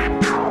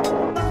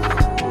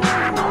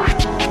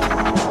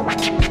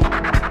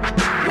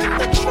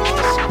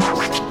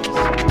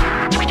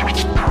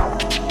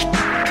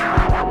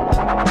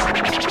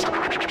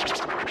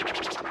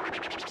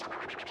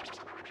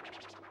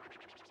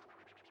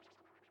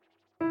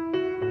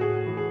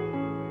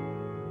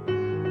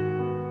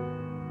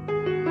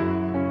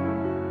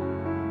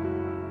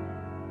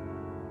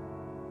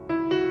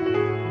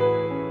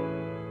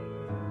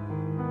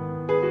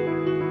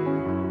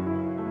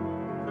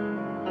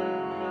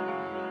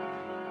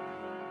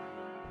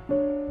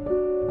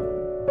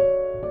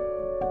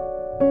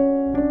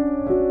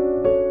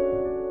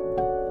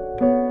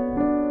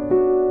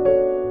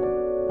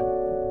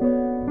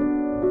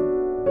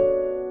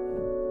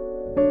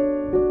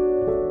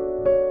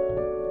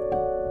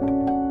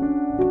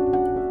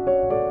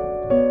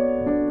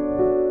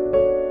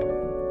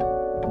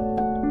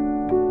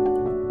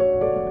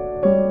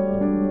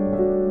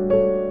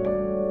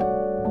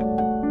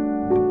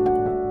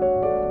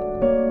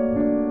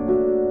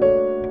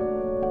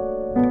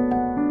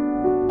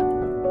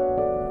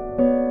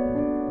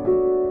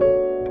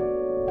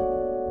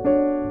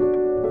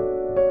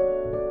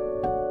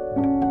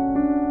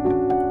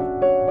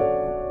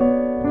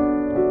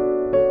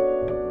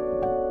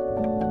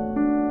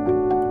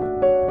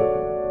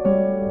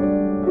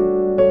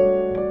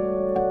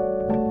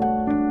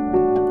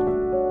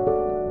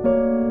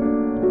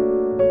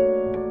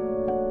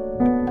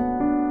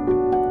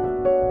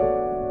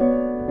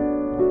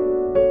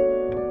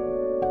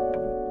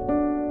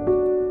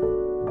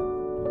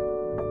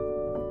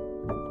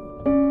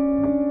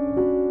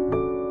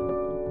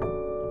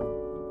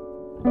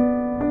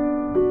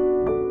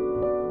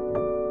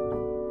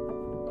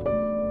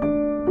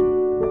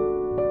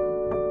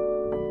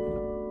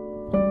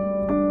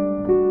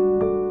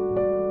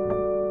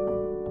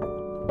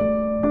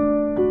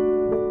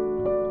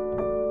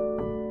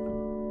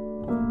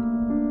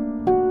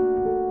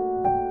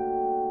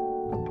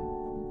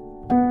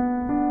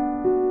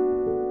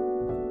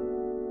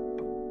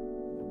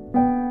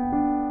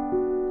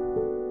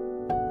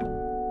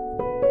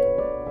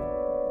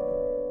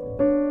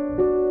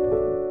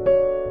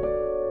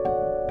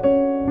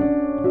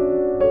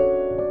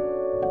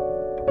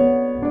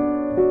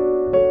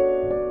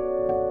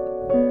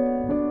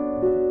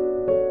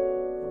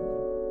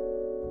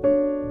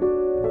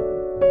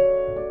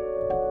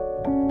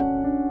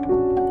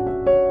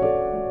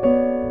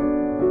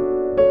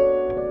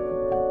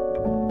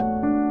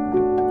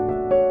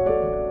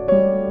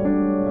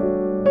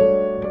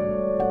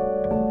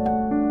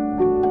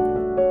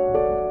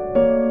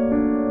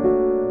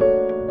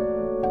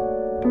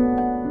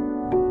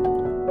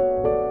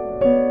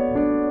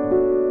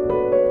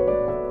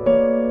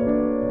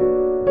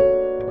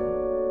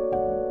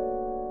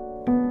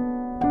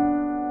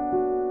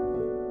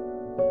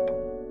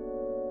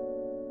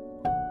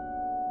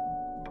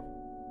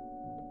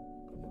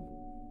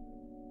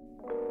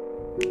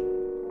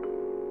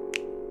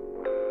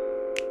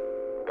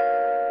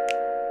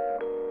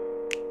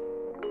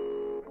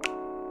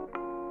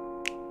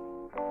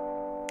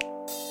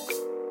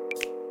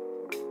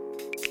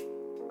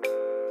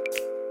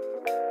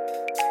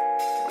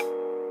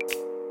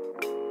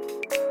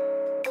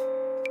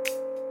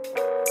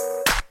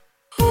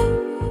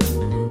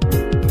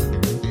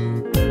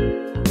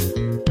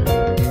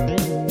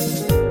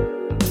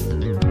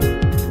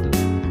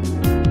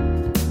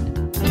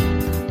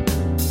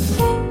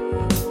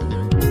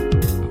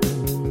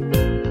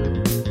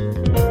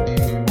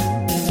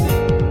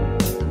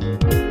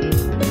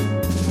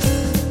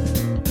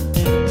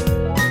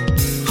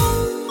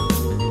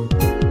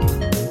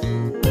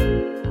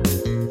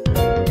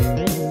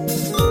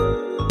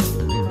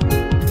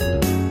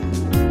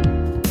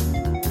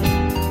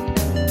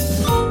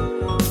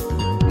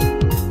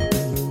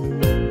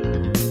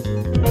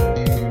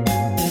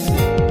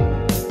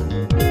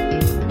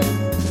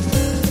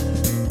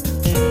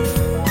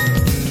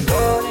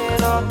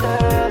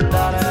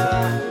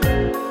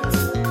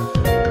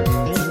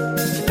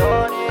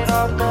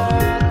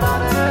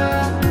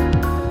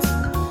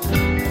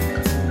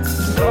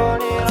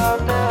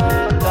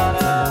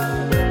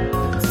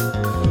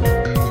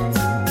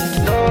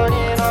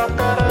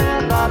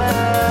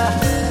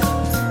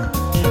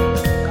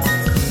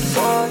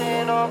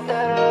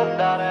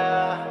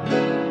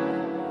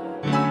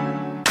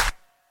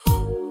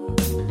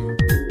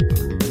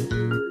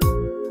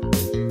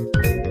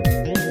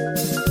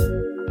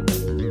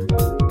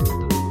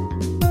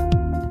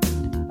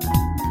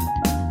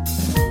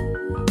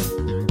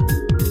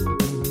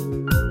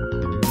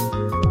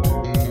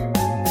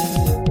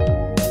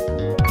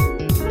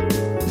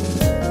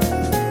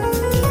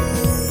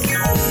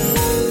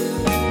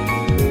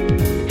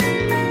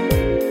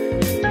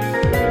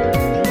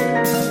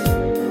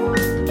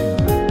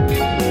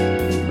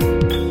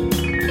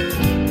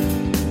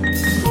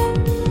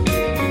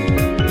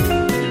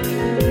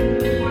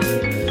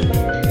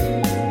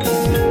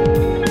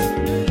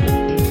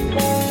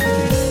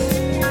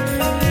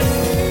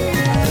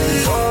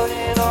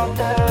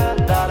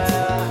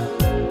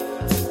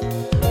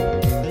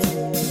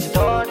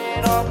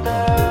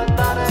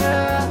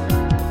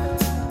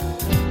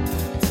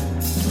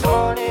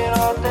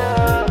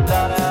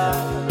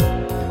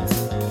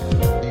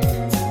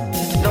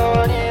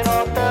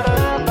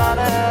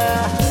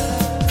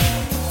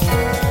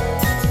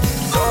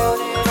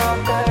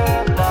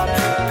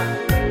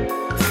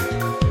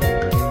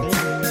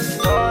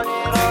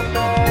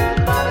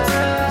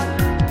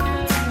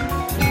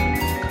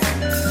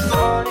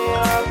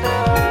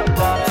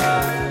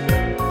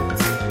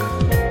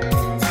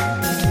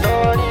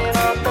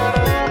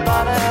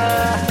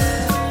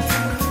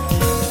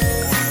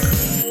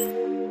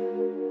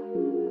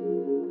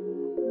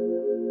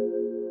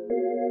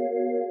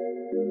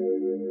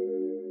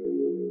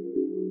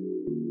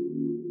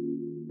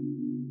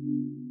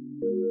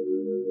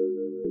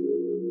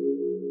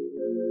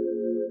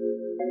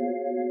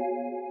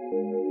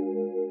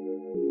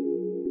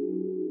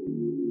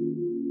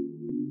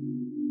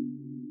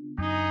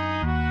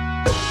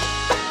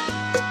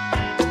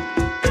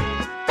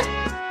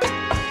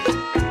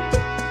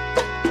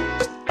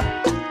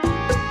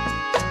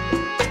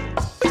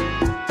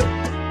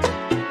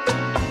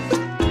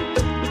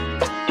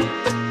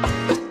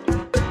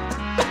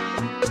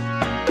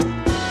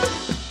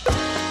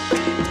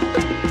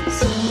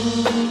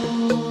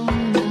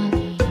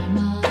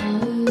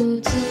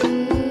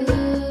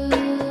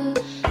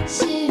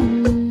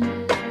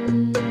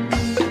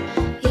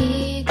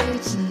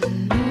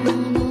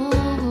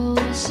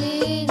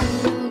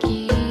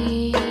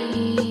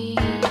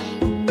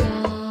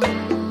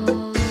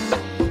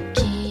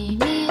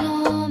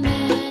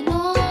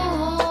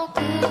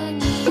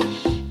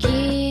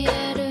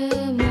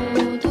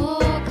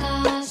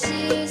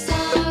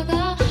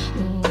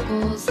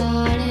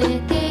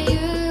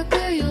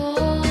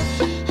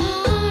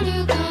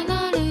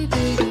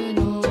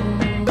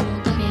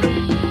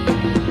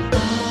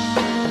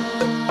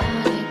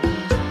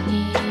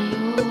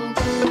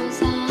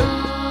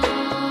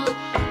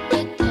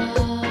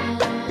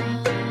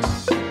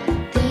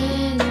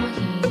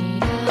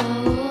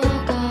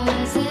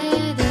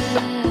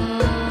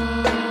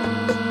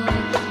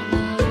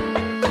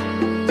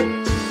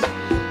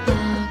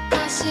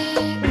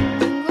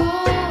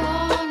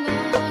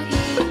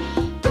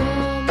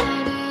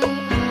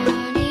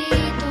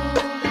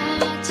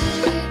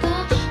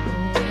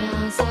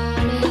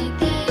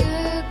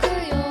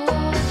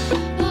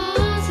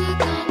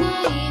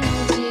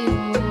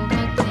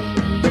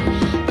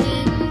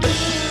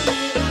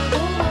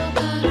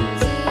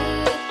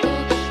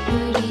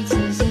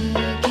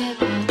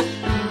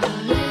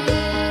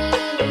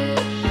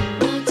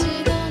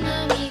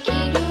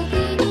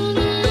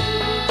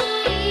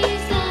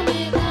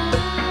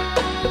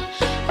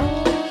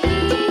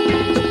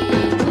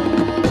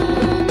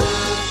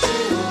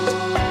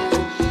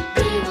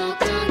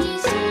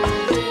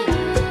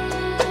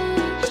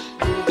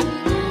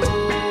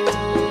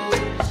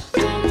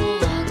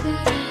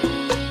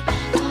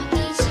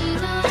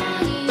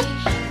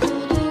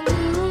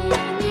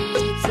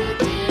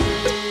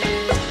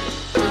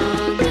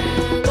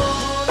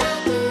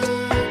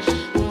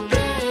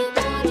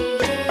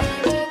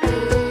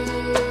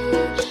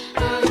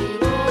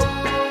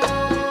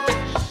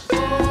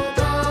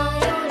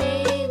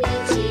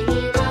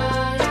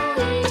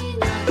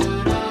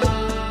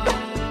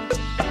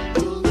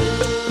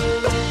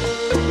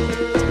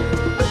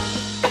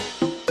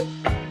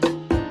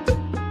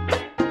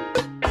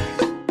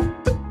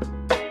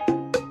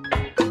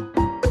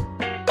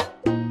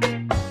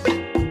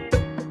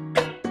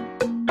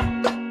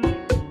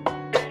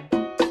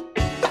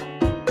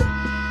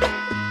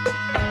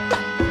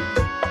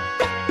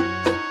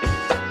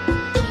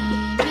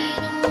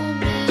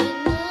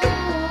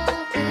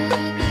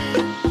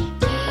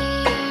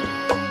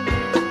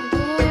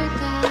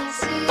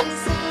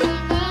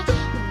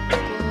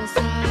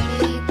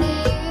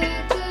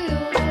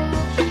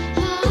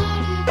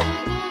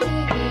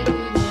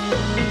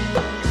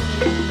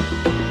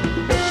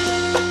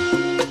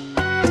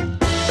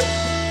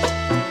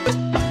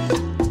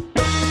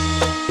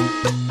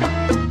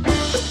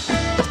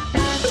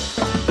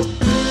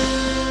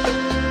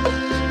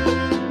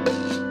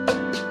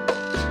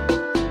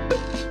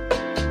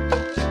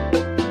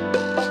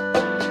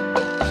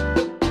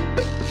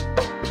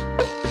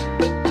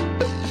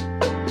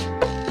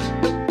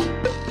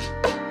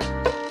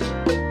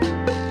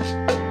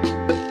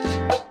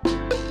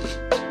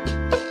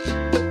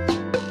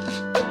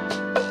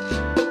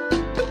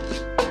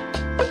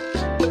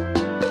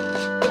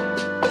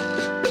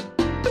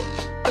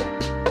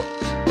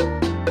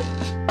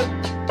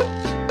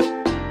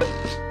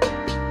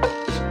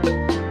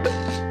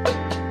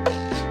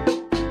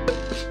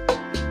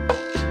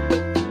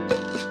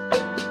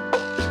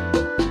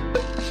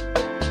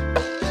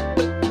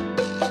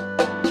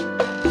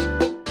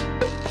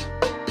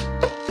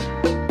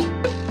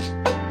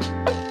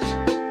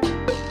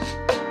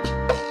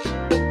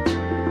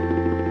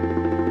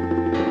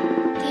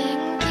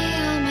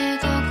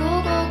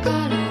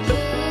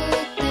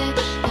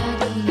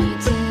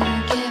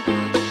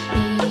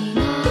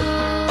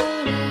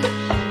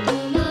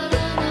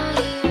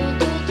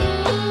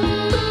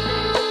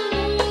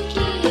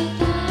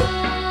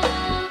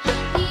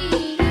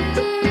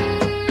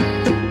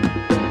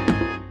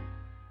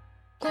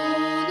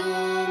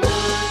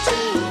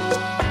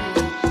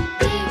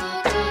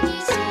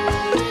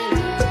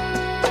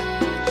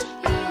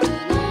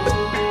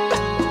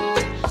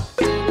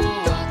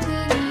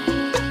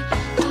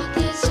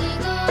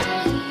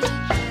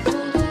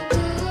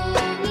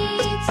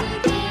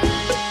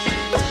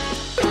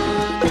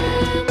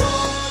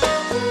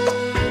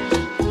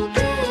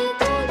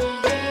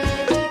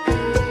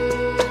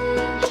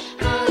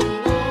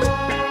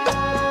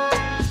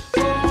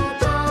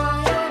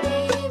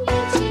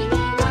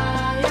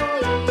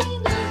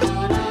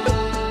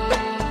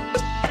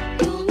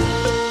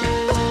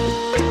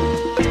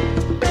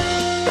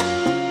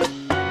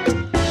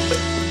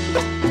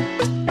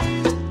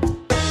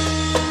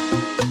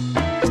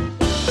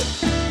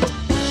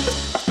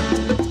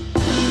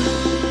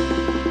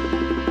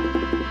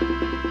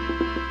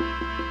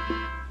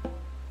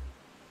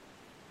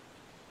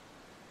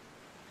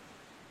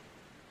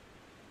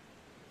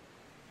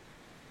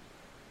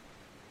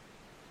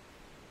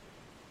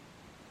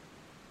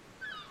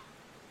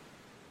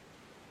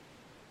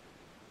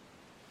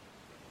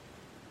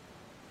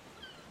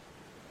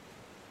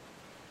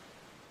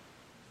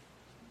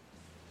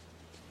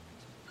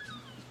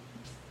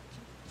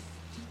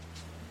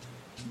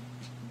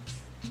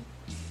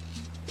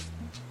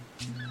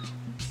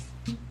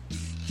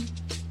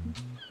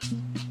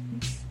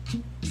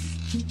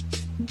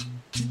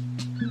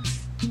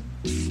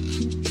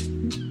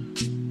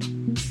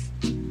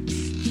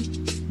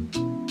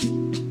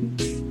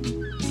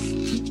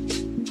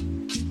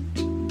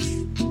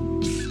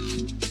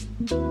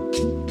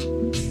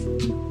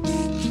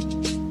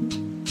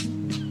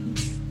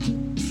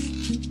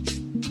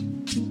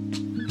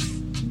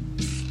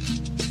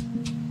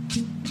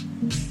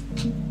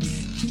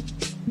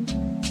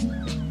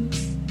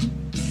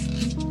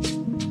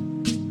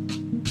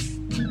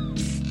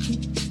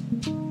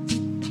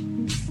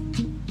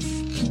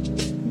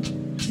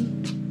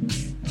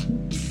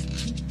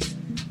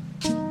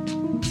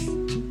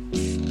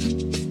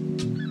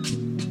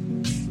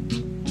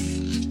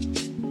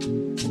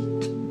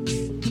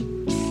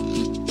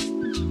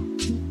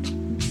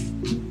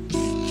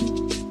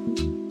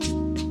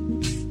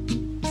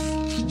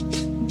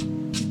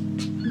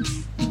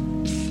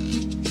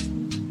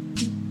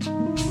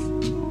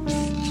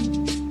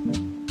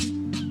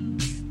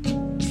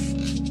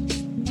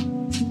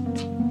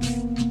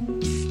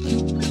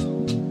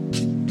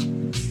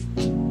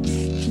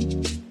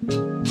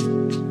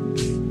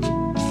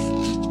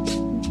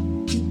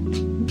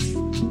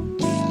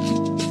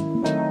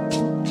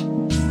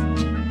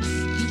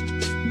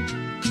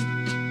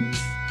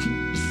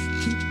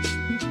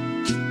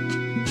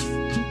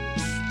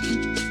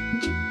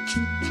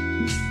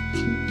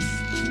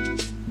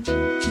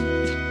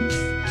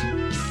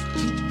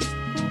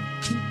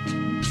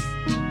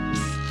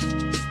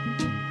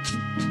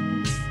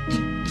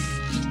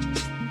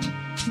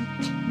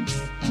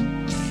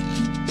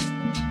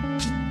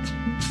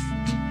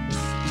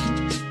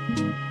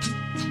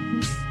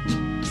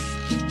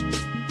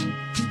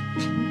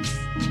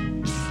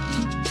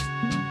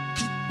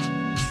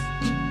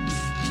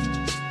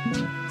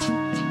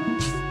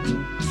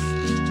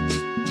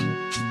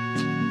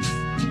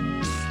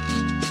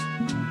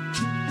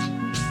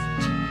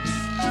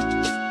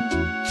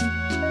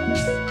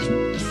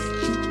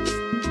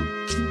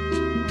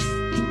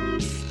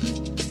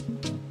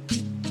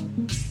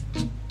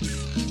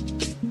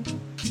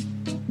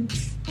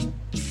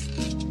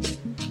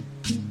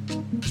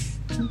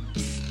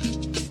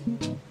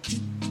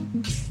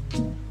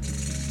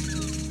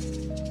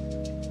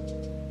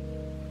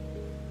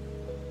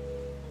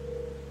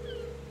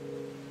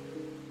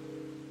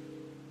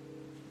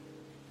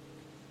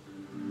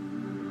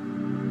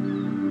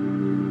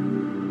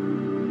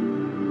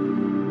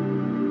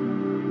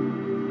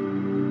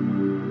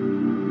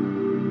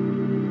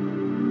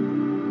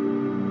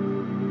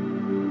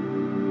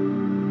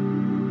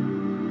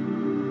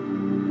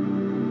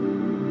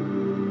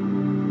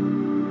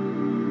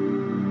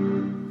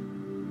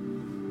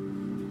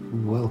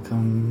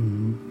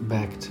 welcome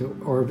back to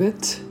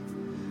Orbit.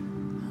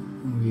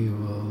 We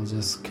will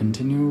just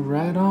continue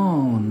right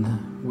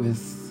on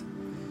with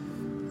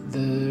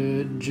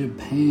the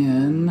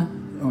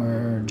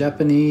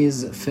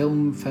Japanese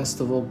Film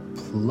Festival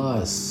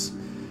Plus.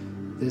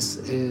 This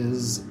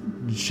is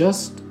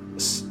just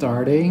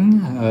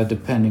starting,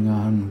 depending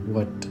on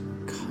what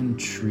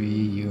country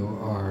you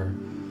are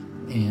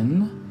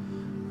in.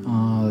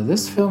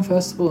 This film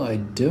festival I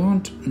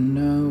don't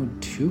know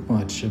too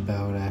much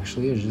about,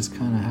 actually. I just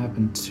kind of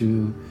happened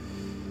to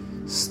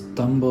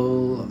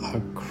stumble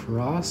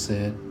across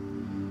it,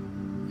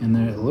 and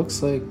it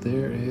looks like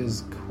there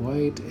is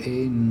quite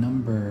a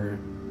number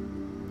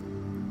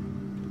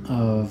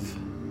of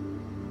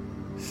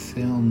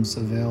films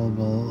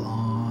available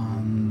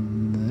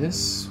on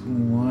this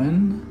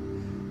one.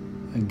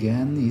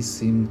 Again, these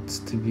seem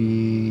to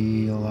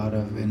be a lot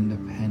of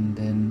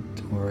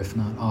independent, or if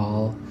not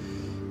all,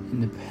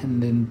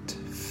 independent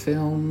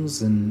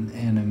films and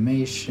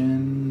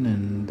animation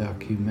and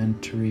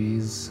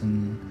documentaries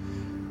and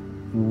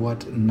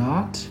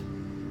whatnot.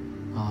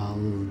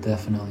 I'll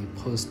definitely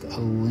post a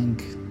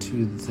link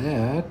to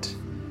that.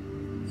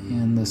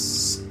 And the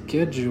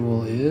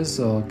schedule is,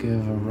 I'll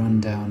give a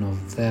rundown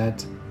of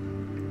that,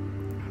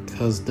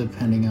 because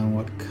depending on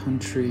what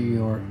country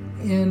you're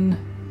in,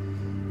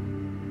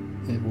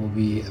 it will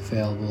be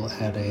available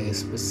at a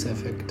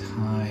specific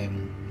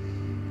time.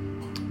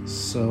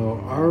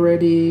 So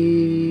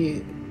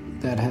already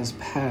that has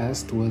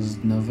passed was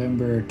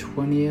November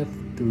 20th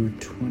through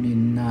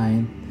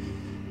 29th.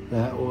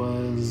 That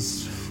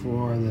was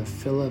for the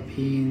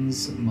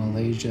Philippines,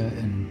 Malaysia,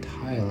 and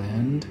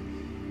Thailand.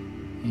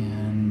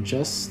 And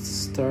just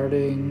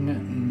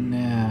starting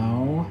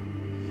now,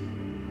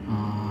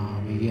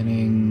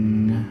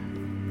 beginning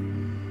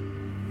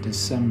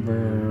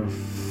December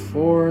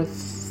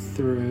 4th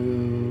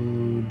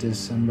through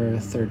December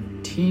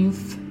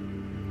 13th,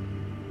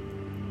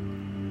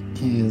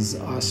 is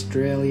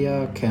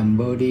Australia,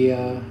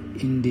 Cambodia,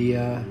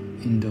 India,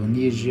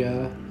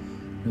 Indonesia,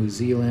 New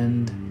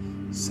Zealand,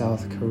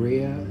 South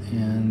Korea,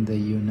 and the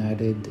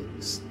United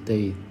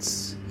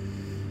States.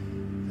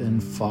 Then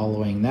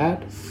following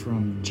that,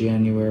 from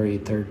January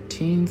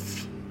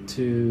 13th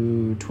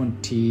to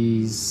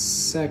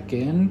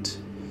 22nd,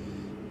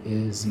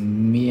 is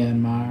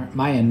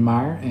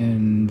Myanmar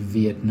and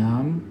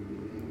Vietnam.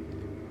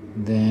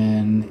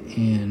 Then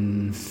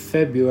in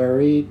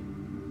February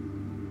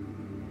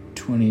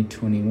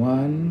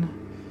 2021,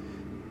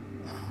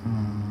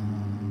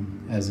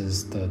 as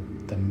is the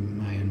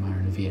Myanmar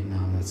and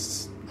Vietnam,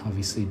 that's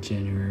obviously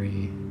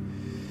January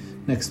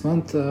next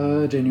month,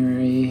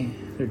 January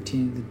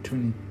 13th to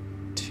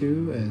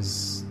 22,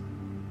 as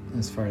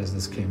far as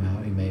this came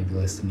out. You may be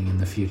listening in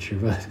the future,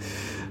 but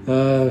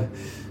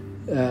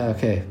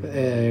okay.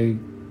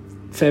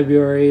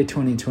 February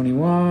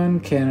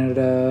 2021,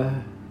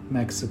 Canada,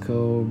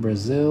 Mexico,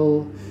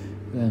 Brazil.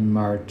 Then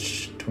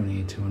March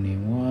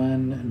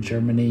 2021,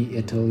 Germany,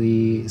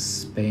 Italy,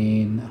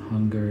 Spain,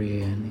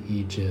 Hungary, and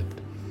Egypt.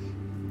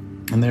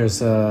 And there's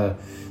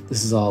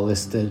this is all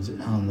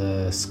listed on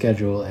the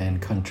schedule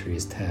and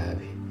countries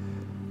tab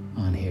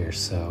on here.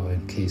 So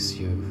in case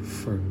you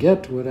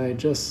forget what I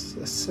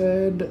just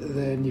said,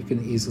 then you can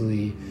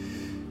easily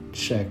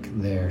check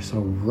there.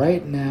 So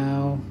right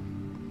now,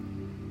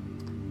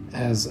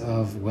 as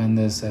of when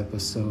this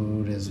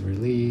episode is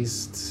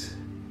released,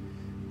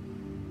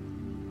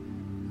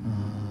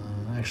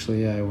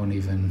 actually, I won't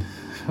even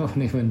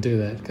do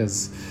that,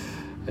 because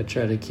I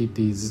try to keep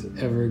these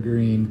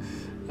evergreen.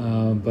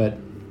 But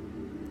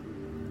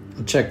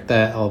check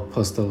that. I'll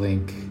post a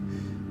link,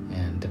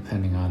 and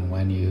depending on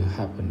when you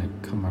happen to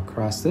come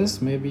across this,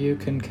 maybe you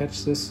can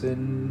catch this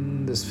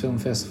in this film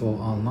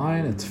festival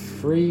online. It's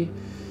free,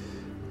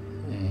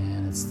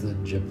 and it's the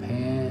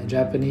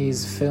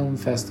Japanese Film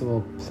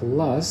Festival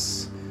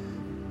Plus.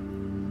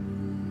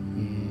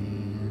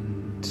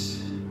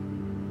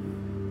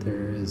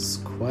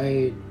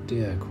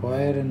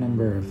 Quite a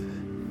number of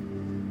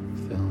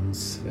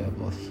films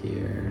available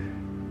here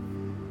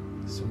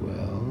as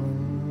well.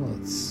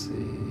 Let's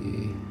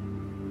see.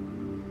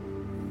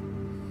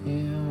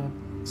 Yeah,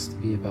 looks to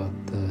be about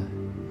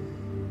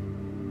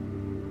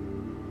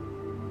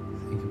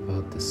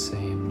the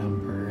same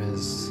number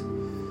as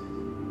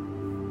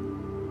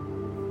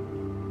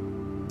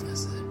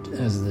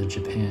the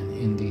Japan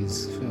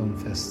Indies Film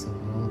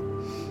Festival.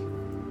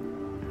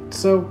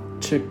 So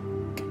check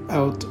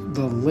out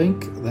the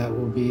link that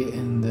will be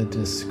in the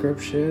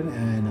description,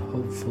 and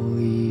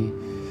hopefully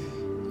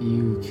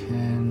you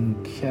can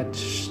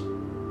catch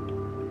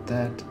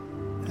that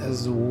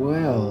as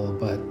well.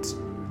 But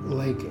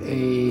like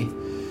a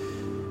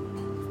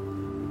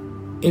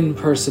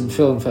in-person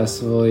film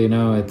festival,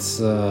 it's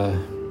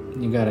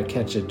you gotta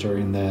catch it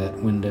during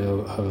that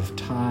window of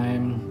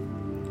time.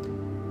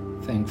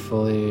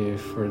 Thankfully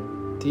for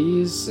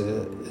these,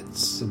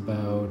 it's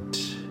about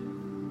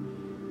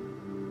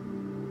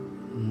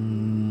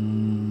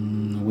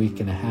week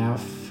and a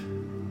half,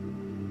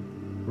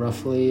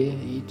 roughly,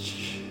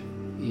 each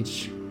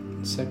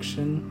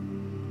section.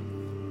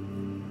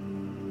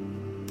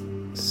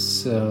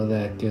 So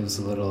that gives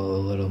a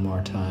little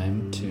more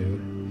time to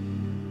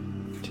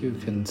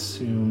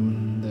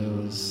consume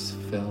those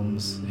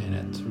films, and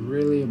it's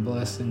really a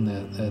blessing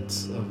that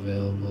that's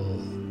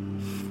available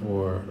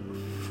for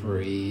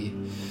free.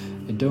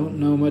 I don't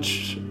know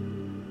much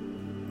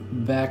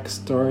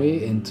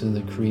backstory into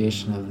the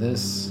creation of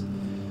this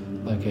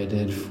like I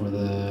did for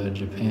the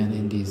Japan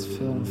Indies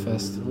Film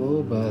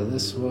Festival, but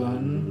this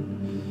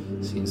one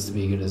seems to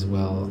be good as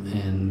well,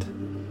 and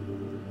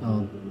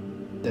I'll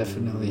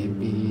definitely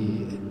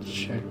be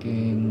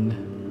checking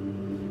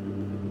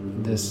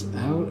this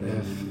out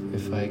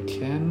if I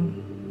can.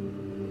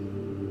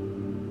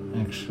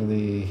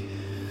 Actually,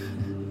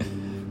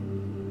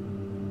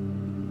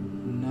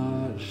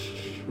 not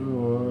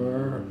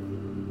sure.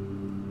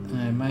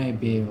 I might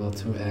be able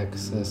to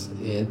access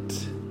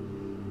it,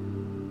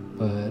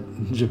 but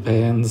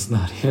Japan's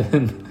not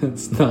even,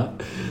 it's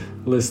not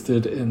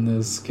listed in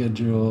the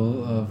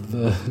schedule of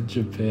the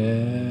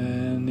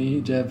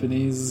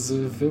Japanese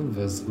film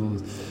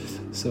festivals.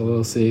 So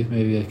we'll see.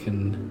 Maybe I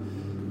can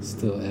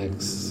still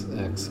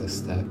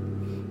access that.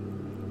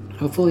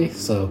 Hopefully.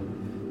 So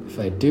if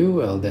I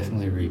do, I'll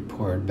definitely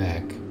report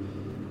back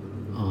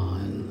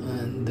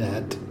on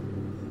that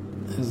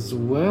as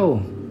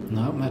well.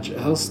 Not much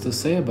else to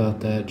say about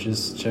that.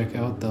 Just check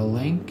out the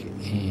link,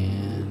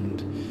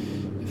 and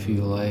if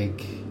you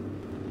like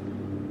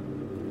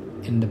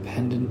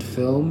independent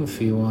film,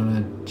 if you want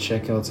to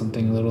check out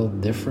something a little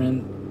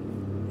different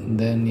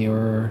than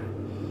your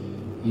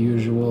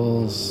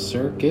usual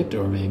circuit,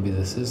 or maybe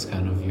this is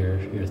kind of your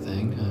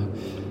thing,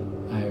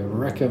 I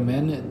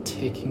recommend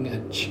taking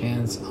a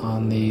chance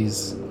on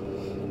these.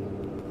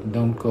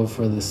 Don't go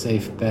for the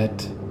safe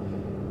bet.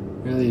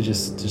 Really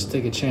just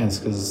take a chance,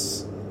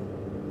 because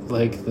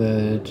like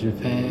the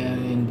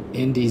Japan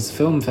Indies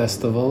Film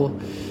Festival,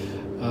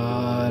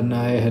 and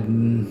I had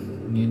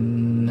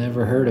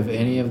never heard of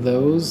any of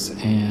those,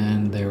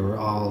 and they were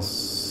all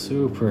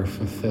super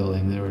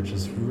fulfilling. They were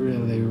just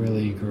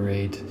really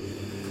great.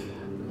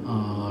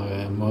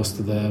 Most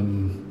of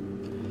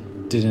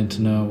them didn't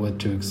know what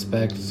to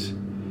expect,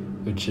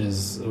 which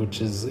is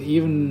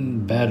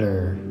even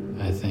better,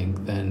 I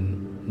think,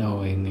 than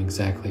knowing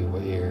exactly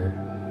what you're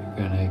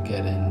gonna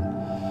get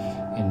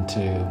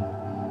into.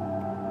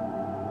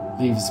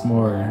 Leaves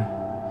more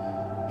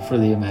for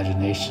the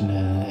imagination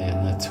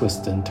and the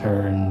twists and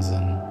turns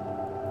and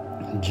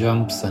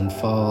jumps and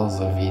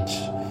falls of each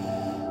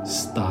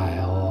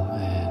style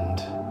and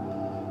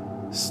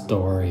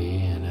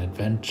story and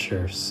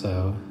adventure.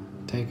 So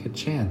take a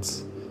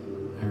chance.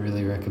 I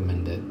really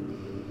recommend it.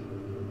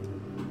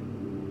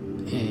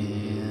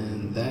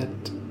 And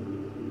that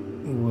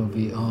will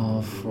be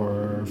all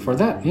for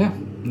that. Yeah,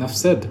 enough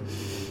said.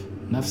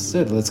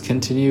 Let's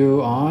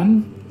continue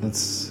on.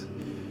 Let's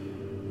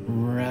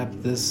wrap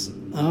this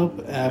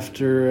up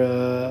after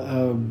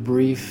a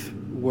brief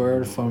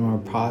word from our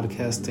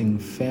podcasting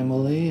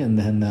family, and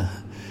then a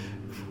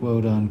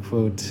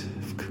quote-unquote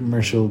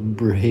commercial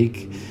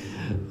break.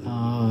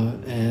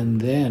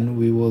 And then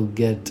we will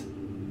get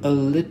a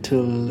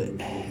little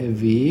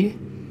heavy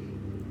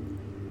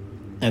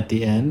at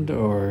the end,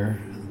 or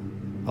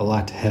a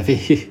lot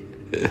heavy.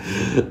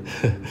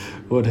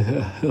 What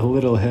a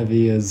little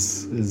heavy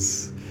is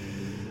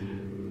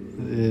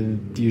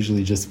it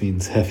usually just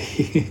means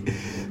heavy.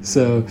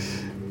 So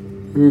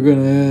we're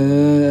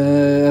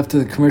gonna, after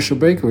the commercial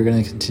break, we're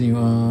gonna continue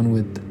on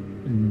with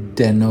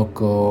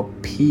Denoko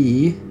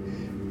P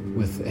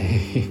with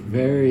a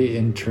very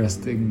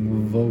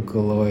interesting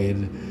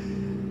Vocaloid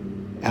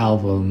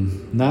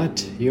album.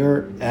 Not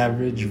your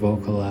average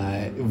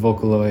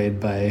Vocaloid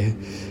by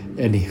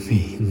any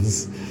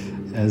means,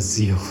 as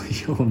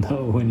you'll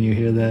know when you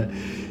hear that.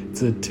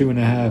 It's a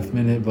 2.5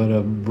 minute, but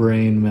a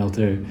brain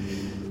melter.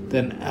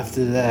 Then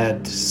after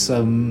that,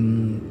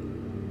 some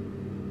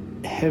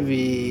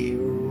heavy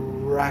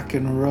rock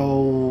and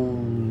roll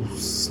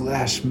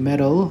 /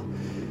 metal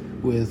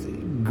with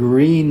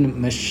Green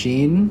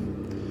Machine,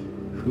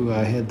 who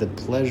I had the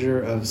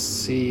pleasure of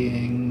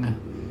seeing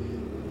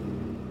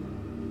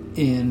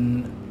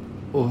in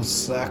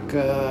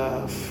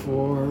Osaka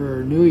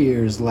for New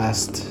Year's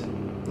last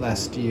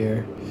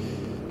year.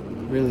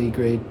 Really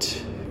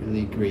great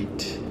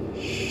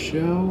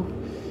show.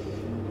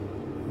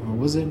 Or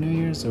was it New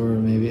Year's? Or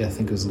maybe I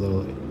think it was a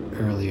little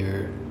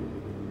earlier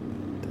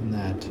than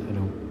that. I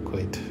don't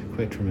quite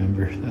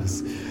remember. That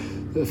was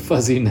a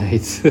fuzzy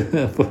night,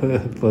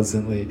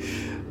 pleasantly.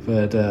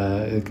 But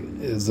it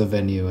was a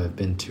venue I've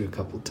been to a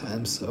couple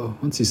times. So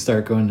once you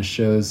start going to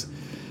shows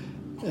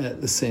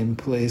at the same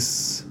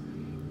place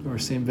or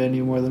same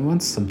venue more than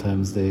once,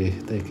 sometimes they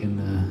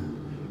can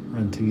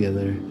run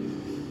together.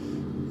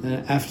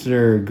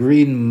 After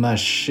Green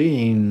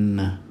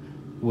Machine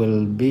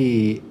will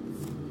be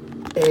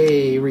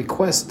a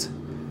request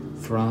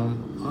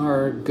from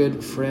our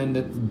good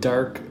friend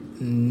Dark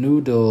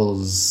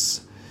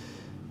Noodles.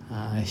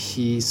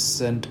 He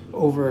sent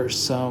over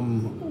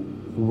some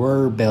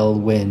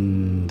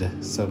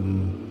Wirbelwind,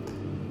 some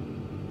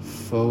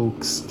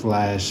folk /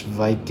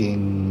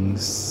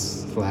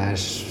 Vikings /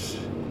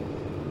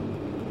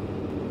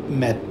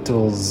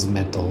 Metals.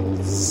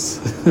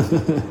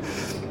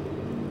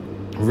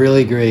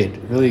 Really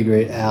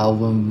great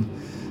album.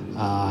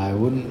 I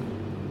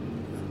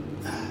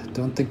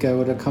don't think I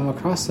would have come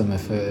across them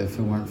if it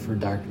weren't for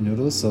Dark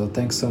Noodles. So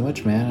thanks so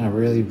much, man. I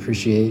really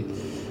appreciate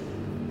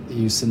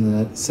you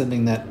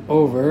sending that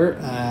over.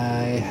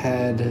 I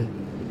had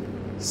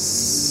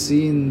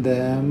seen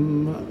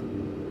them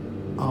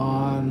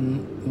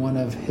on one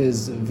of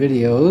his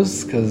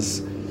videos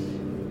because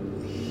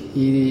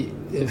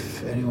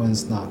if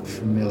anyone's not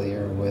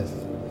familiar with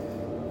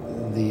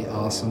the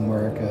awesome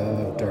work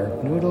of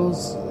Dark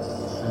Noodles,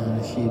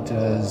 he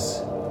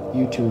does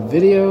YouTube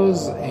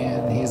videos,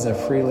 and he's a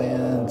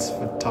freelance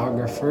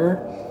photographer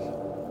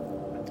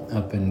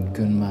up in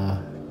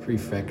Gunma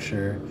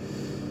Prefecture,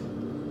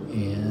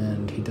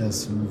 and he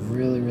does some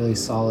really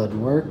solid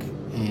work,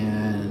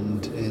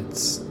 and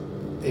it's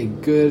a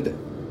good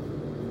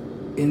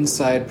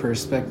inside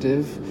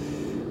perspective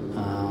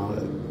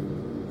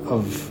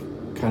of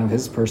kind of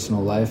his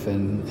personal life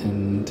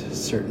and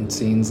certain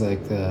scenes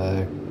like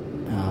the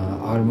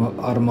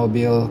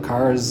automobile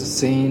cars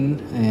scene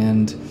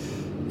and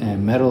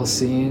metal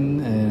scene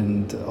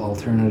and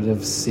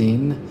alternative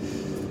scene,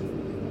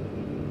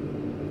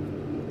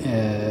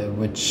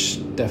 which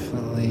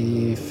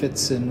definitely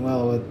fits in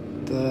well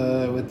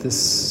with this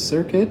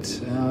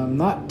circuit.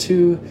 Not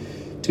too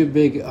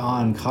big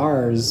on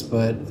cars,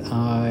 but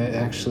I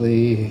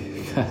actually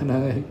kind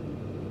of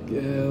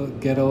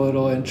get a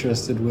little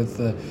interested with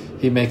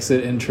he makes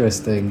it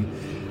interesting.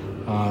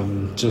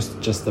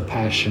 Just the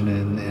passion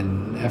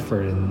and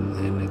effort,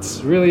 and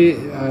it's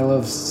really, I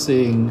love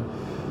seeing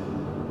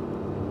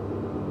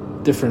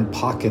different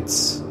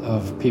pockets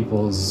of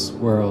people's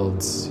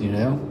worlds, you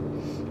know?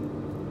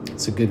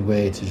 It's a good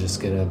way to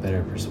just get a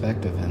better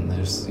perspective, and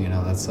there's,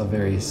 that's a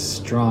very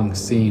strong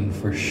scene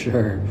for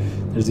sure.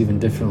 There's even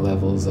different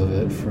levels of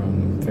it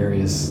from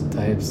various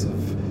types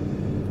of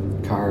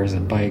cars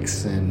and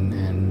bikes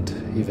and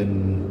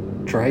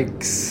even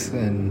trikes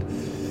and,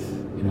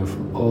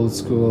 from old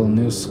school,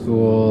 new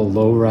school,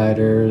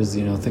 lowriders,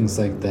 things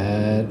like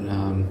that.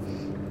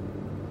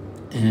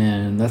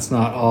 And that's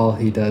not all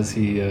he does.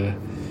 He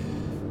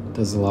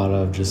does a lot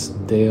of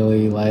just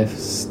daily life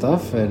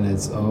stuff, and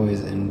it's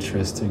always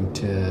interesting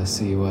to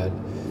see what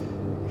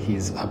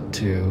he's up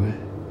to.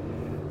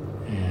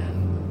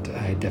 And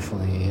I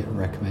definitely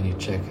recommend you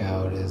check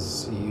out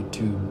his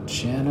YouTube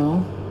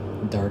channel,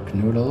 Dark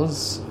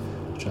Noodles,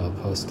 which I'll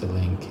post a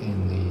link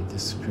in the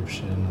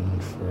description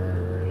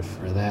for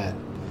that.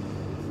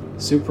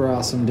 Super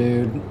awesome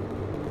dude.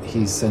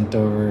 He sent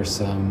over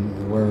some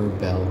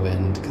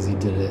Whirlbellwind because he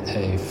did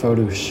a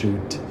photo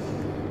shoot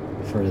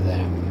for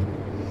them,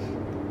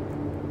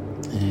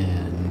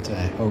 and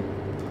I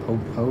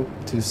hope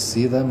to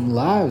see them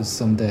live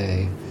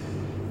someday.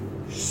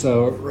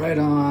 So right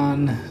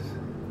on.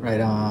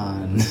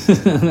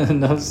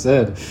 Enough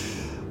said.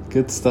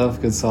 Good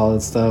stuff, good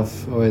solid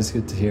stuff. Always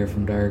good to hear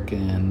from Dark,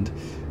 and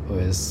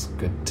always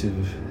good to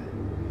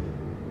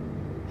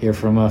hear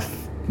from a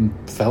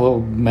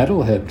fellow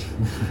metalhead,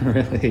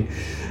 really.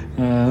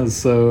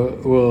 So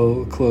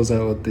we'll close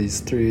out with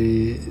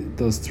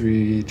those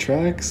three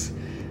tracks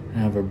and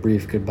have a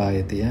brief goodbye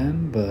at the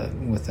end, but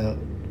without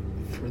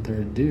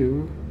further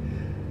ado,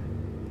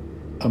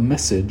 a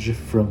message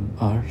from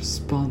our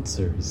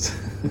sponsors.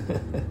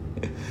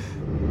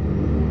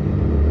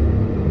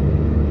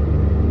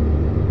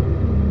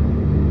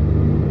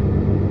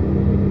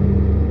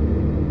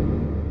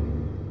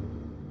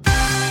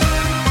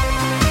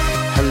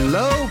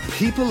 Hello,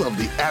 people of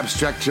the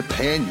Abstract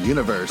Japan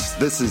universe.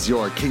 This is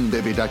your King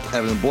Baby Duck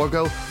Evan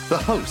Borgo, the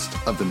host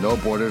of the No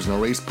Borders No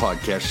Race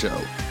podcast show.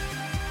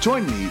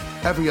 Join me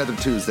every other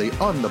Tuesday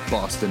on the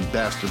Boston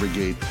Bastard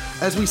Brigade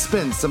as we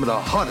spin some of the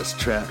hottest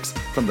tracks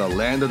from the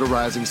land of the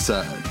rising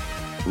sun.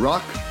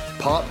 Rock,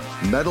 pop,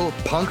 metal,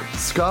 punk,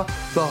 ska,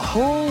 the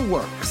whole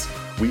works.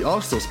 We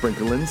also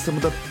sprinkle in some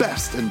of the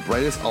best and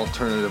brightest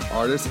alternative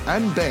artists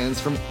and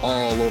bands from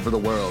all over the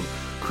world,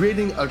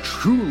 creating a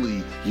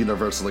truly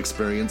universal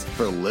experience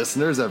for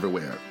listeners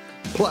everywhere.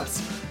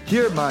 Plus,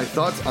 hear my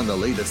thoughts on the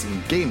latest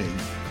in gaming,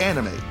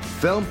 anime,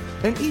 film,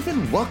 and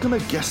even welcome a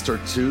guest or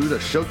two to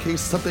showcase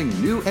something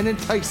new and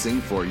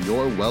enticing for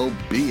your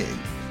well-being.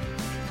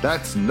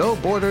 That's No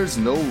Borders,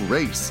 No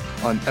Race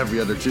on every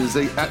other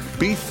Tuesday at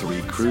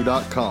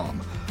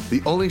b3crew.com.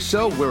 The only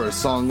show where a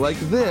song like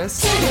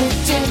this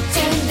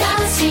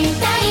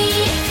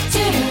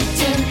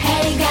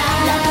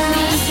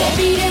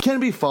can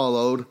be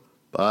followed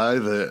by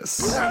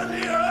this.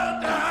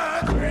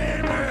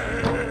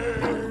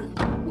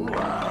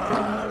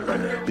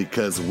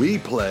 Because we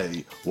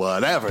play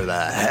whatever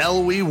the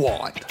hell we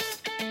want.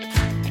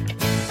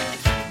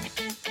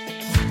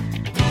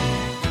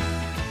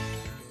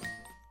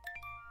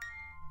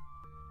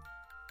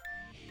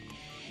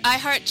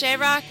 iHeart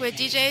J-Rock with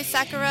DJ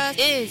Sakura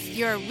is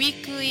your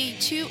weekly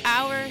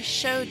 2-hour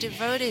show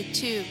devoted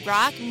to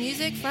rock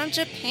music from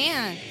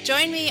Japan.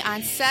 Join me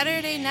on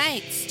Saturday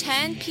nights,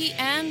 10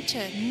 p.m.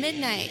 to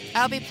midnight.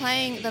 I'll be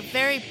playing the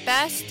very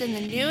best and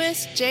the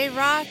newest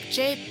J-Rock,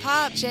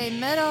 J-Pop,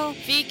 J-Metal,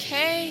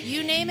 VK,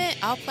 you name it,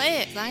 I'll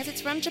play it as long as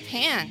it's from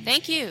Japan.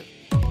 Thank you.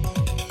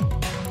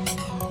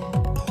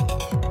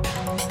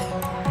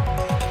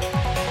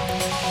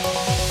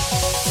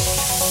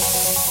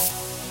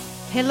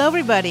 Hello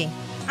everybody,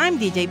 I'm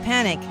DJ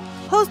Panic,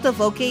 host of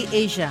OK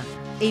Asia,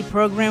 a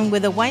program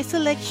with a wide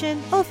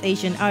selection of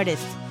Asian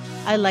artists.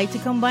 I like to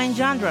combine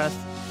genres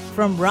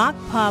from rock,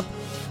 pop,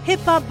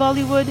 hip-hop,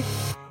 Bollywood,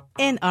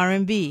 and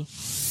R&B.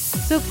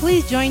 So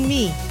please join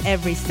me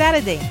every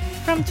Saturday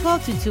from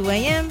 12 to 2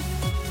 a.m.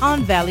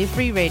 on Valley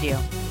Free Radio.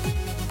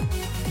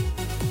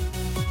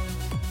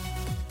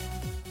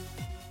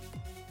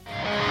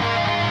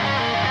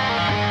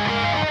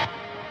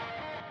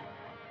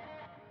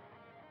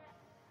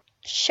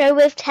 Show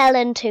with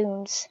Tell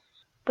Tunes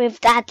with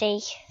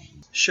Daddy.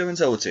 Show and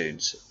Tell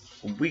Tunes,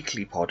 a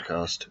weekly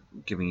podcast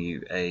giving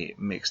you a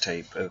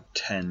mixtape of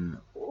 10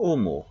 or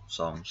more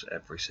songs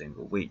every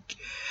single week.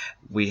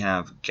 We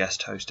have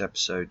guest host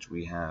episodes,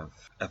 we have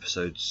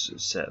episodes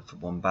set for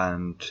one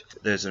band.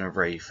 There's an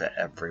array for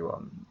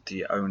everyone.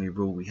 The only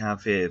rule we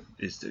have here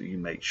is that you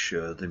make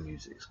sure the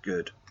music's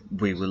good.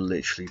 We will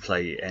literally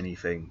play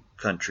anything,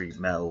 country,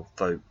 metal,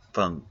 folk,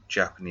 funk,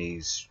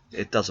 Japanese.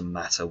 It doesn't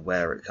matter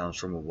where it comes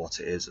from or what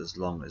it is, as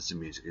long as the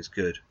music is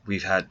good.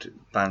 We've had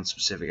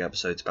band-specific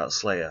episodes about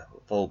Slayer,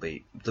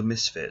 Volbeat, The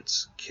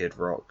Misfits, Kid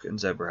Rock and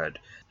Zebrahead,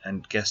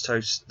 and guest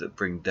hosts that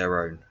bring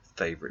their own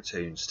favourite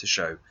tunes to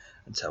show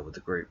and tell with the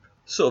group.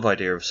 Sort of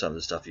idea of some of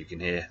the stuff you can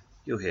hear,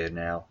 you'll hear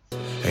now.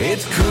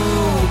 It's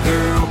cool,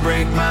 girl,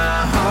 break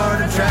my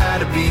heart. I try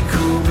to be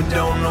cool, but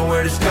don't know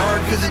where to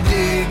start. Cause I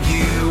dig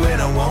you,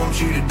 and I want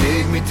you to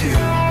dig me too.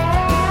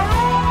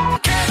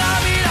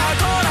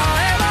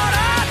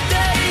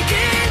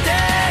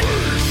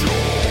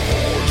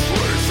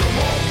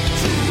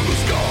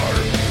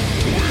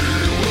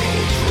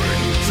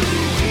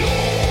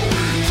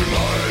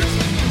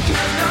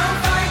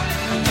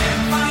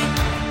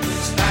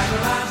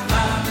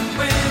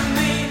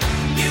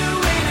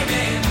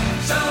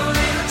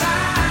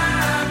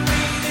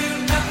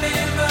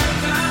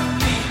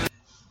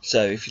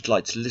 So if you'd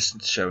like to listen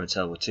to Show and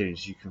Tell with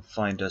Tunes, you can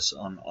find us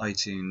on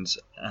iTunes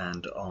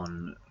and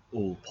on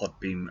all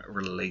Podbeam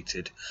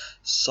related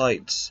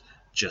sites.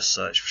 Just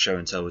search for Show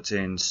and Tell with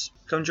Tunes.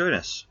 Come join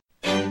us.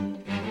 ジ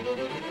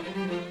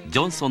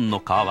ョンソンの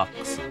カーワッ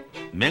クス、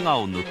メガ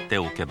を塗って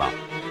おけば。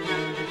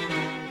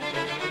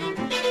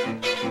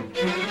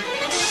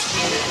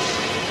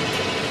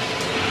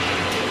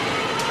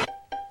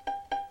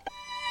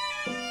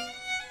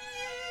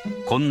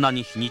こんな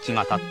に日にち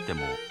が経って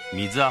も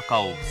水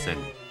垢を防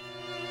ぐ。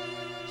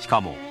しか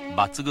も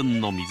抜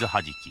群の水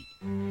はじき。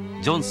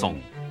ジョンソ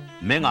ン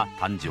メガ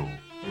誕生。効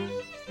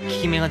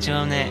き目が違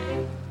うね。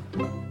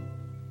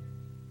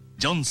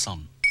ジョンソ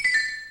ン。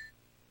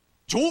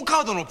ジョーカ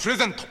ードのプレ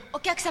ゼント。お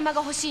客様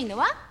が欲しいの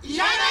はい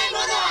らないも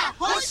の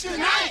は欲しく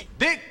ない。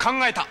で考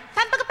えた。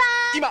パンパカパ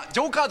ーン。今ジ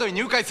ョーカードに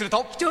入会する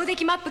と上出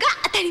来マップが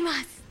当たりま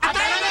す。当たら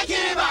なけ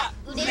れば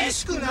嬉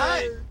しく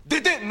ない。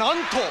でなんと15万人に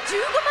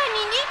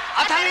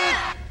当たる。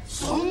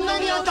そんな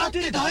に当たっ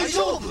て大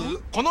丈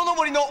夫？この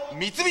上りの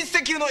三菱石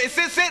油の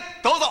SS へ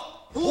どうぞ。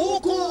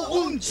方向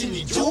音痴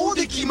に上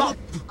出来マップ。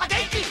あ、電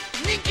気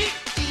人気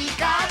いい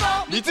カ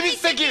ード。三菱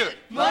石油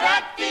もら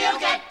ってよかっ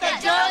た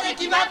上出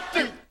来マッ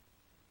プ。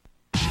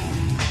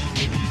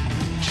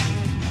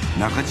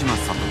中島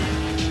聡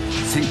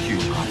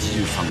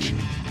1983年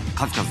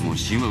数々の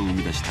神話を生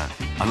み出した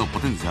あのポ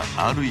テンザ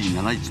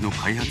RE71 の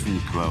開発に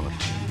加わる。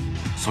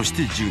そし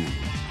て10年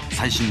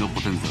最新の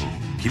ポテンザを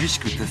厳し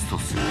くテスト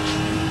する。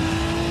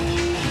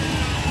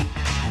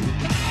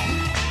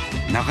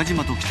中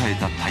島と鍛え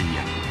たタイ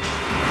ヤ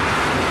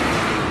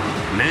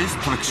レース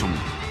トラクション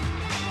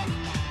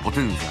ポ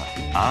テンザ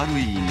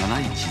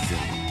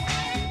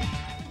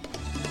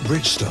RE710 ブ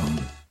リッジストーン。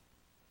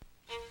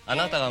あ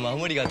なたが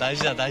守りが大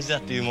事だっ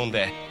ていうもん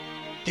で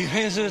ディフ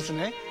ェンスです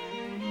ね。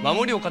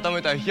守りを固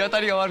めたら日当た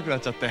りが悪くな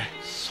っちゃって。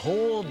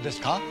そうです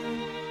か。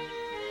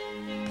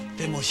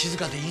でも静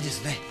かでいいで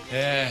すね。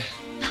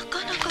な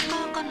かなか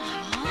乾かないわ。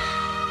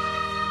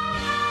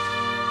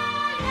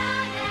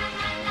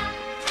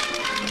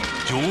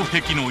城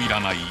壁のいら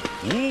ない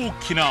大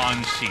きな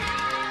安心。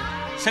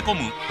セコ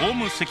ムホー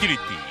ムセキュリ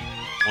ティ。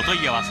お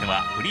問い合わせ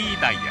はフリ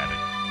ーダイヤル。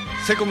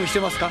セコムして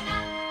ますか？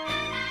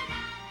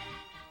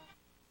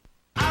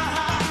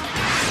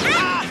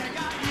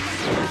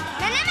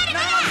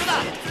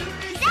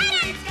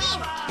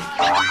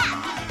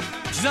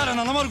キザーラ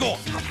705。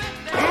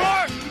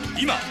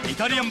今イ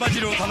タリアンバ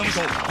ジルを頼む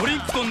とドリン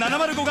クと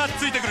705が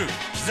ついてくる。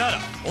キザーラ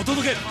お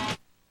届け。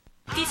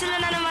キスラ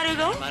 705？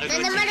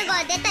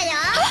 705出たよ。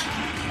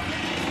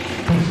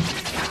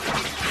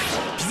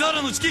キザー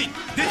ラのチキン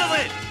出た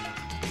ぜ。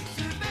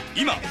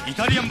今イ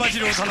タリアンバジ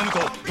ルを頼むと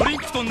ドリン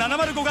クと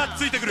705が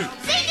ついてくる。ついてくる。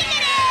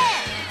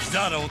キ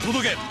ザーラお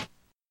届け。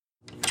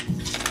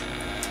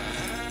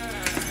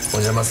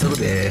邪魔する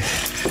で。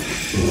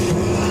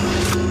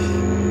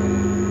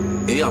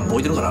ええやん、覚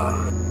えてるかな。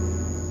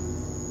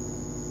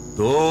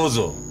どう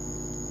ぞ。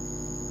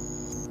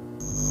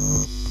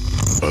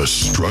A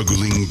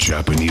struggling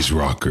Japanese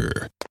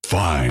rocker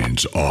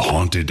finds a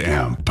haunted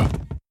amp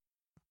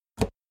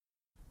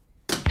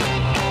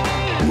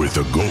with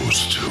a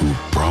ghost who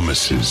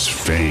promises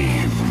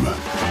fame.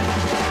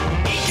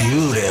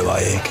 幽霊は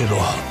ええけど、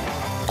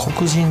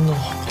黒人の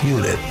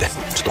幽霊って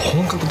ちょっと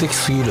本格的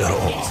すぎるやろ。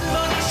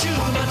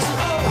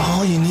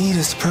All you need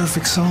is the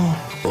perfect song.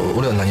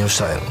 俺は何をし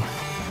たいの？ You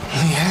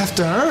have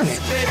to earn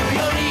it.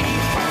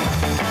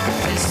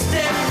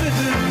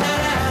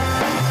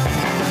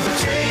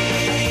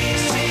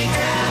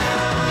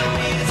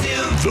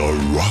 The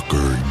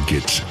rocker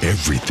gets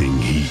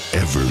everything he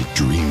ever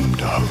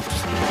dreamed of,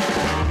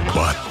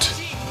 but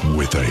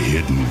with a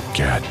hidden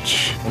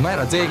catch. お前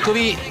ら全員ク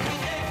ビ。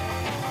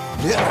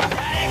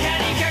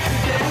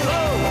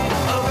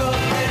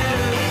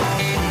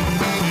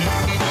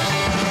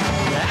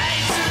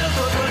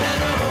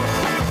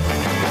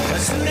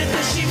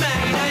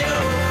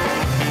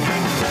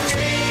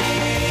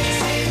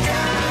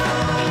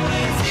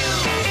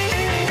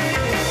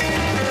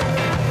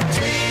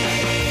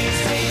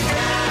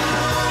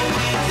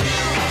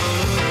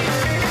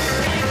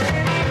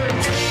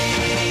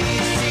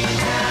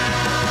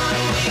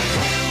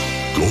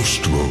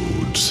Ghost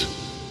Roads,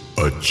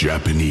 a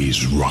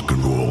Japanese rock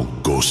and roll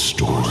ghost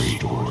story.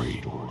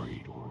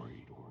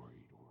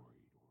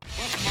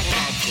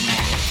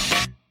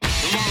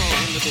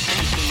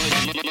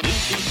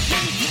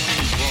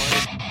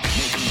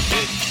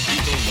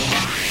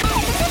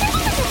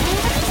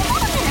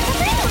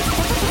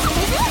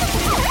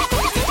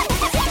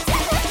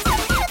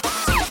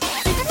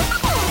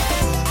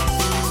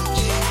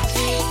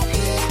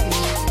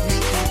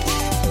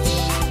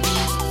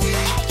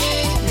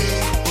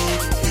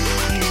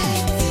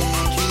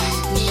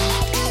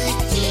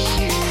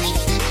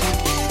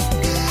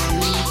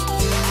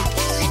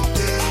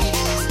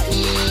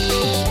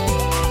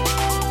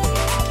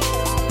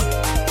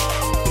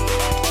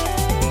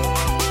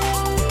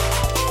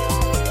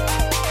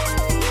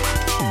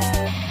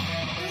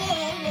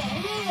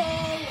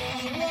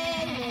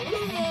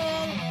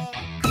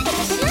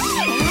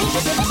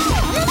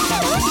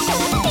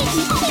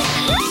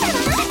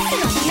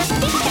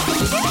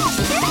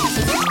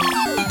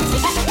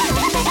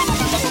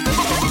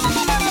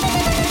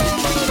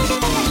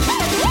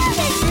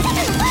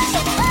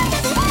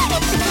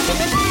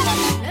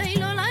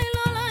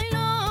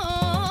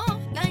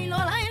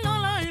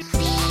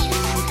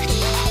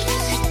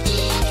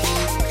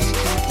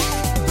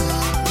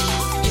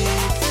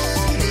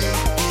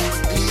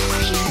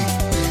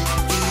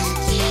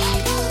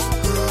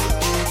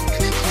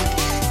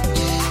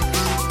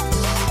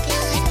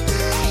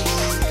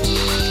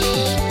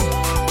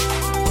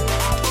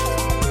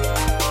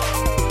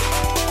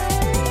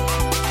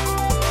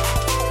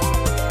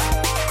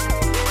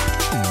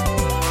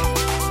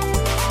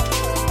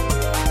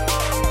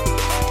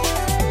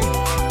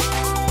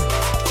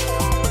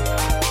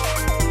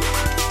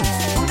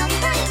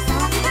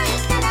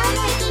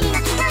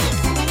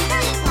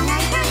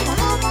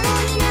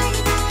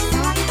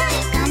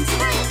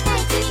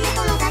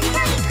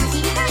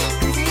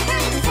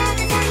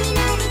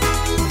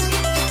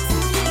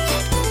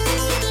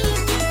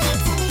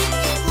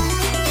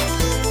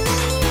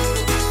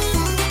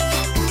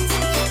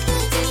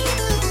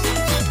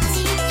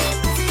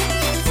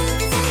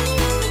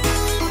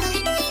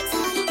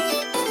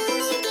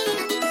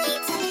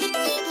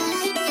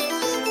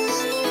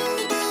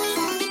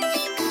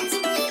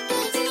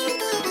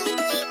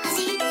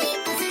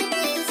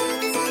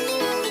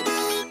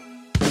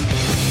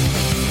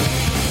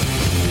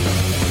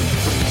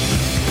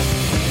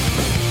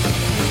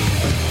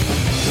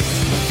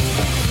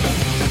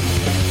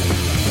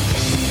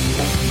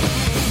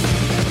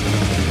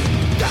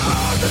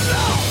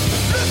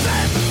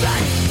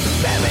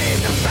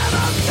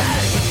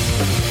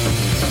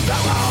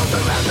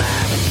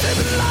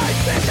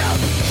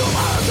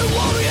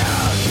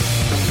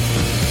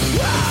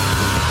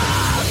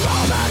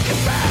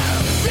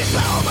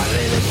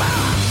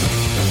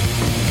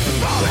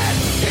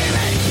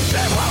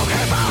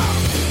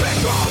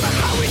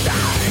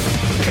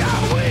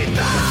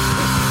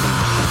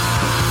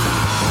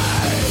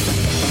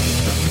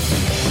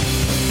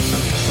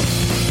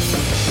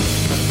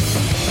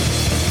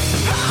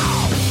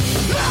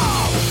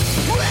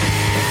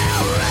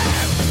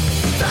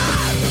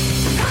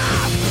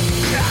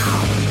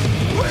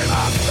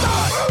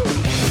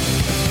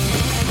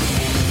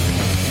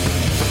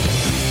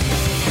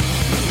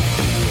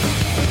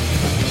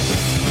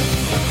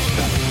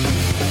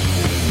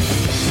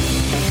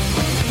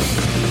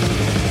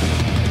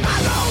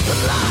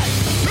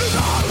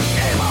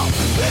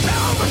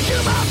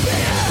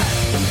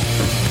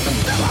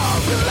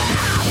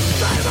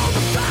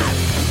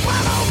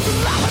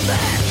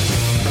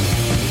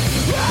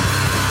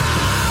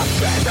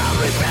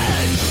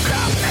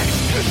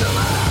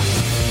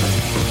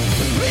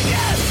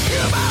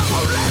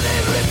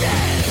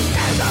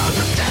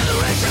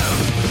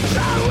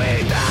 Shall we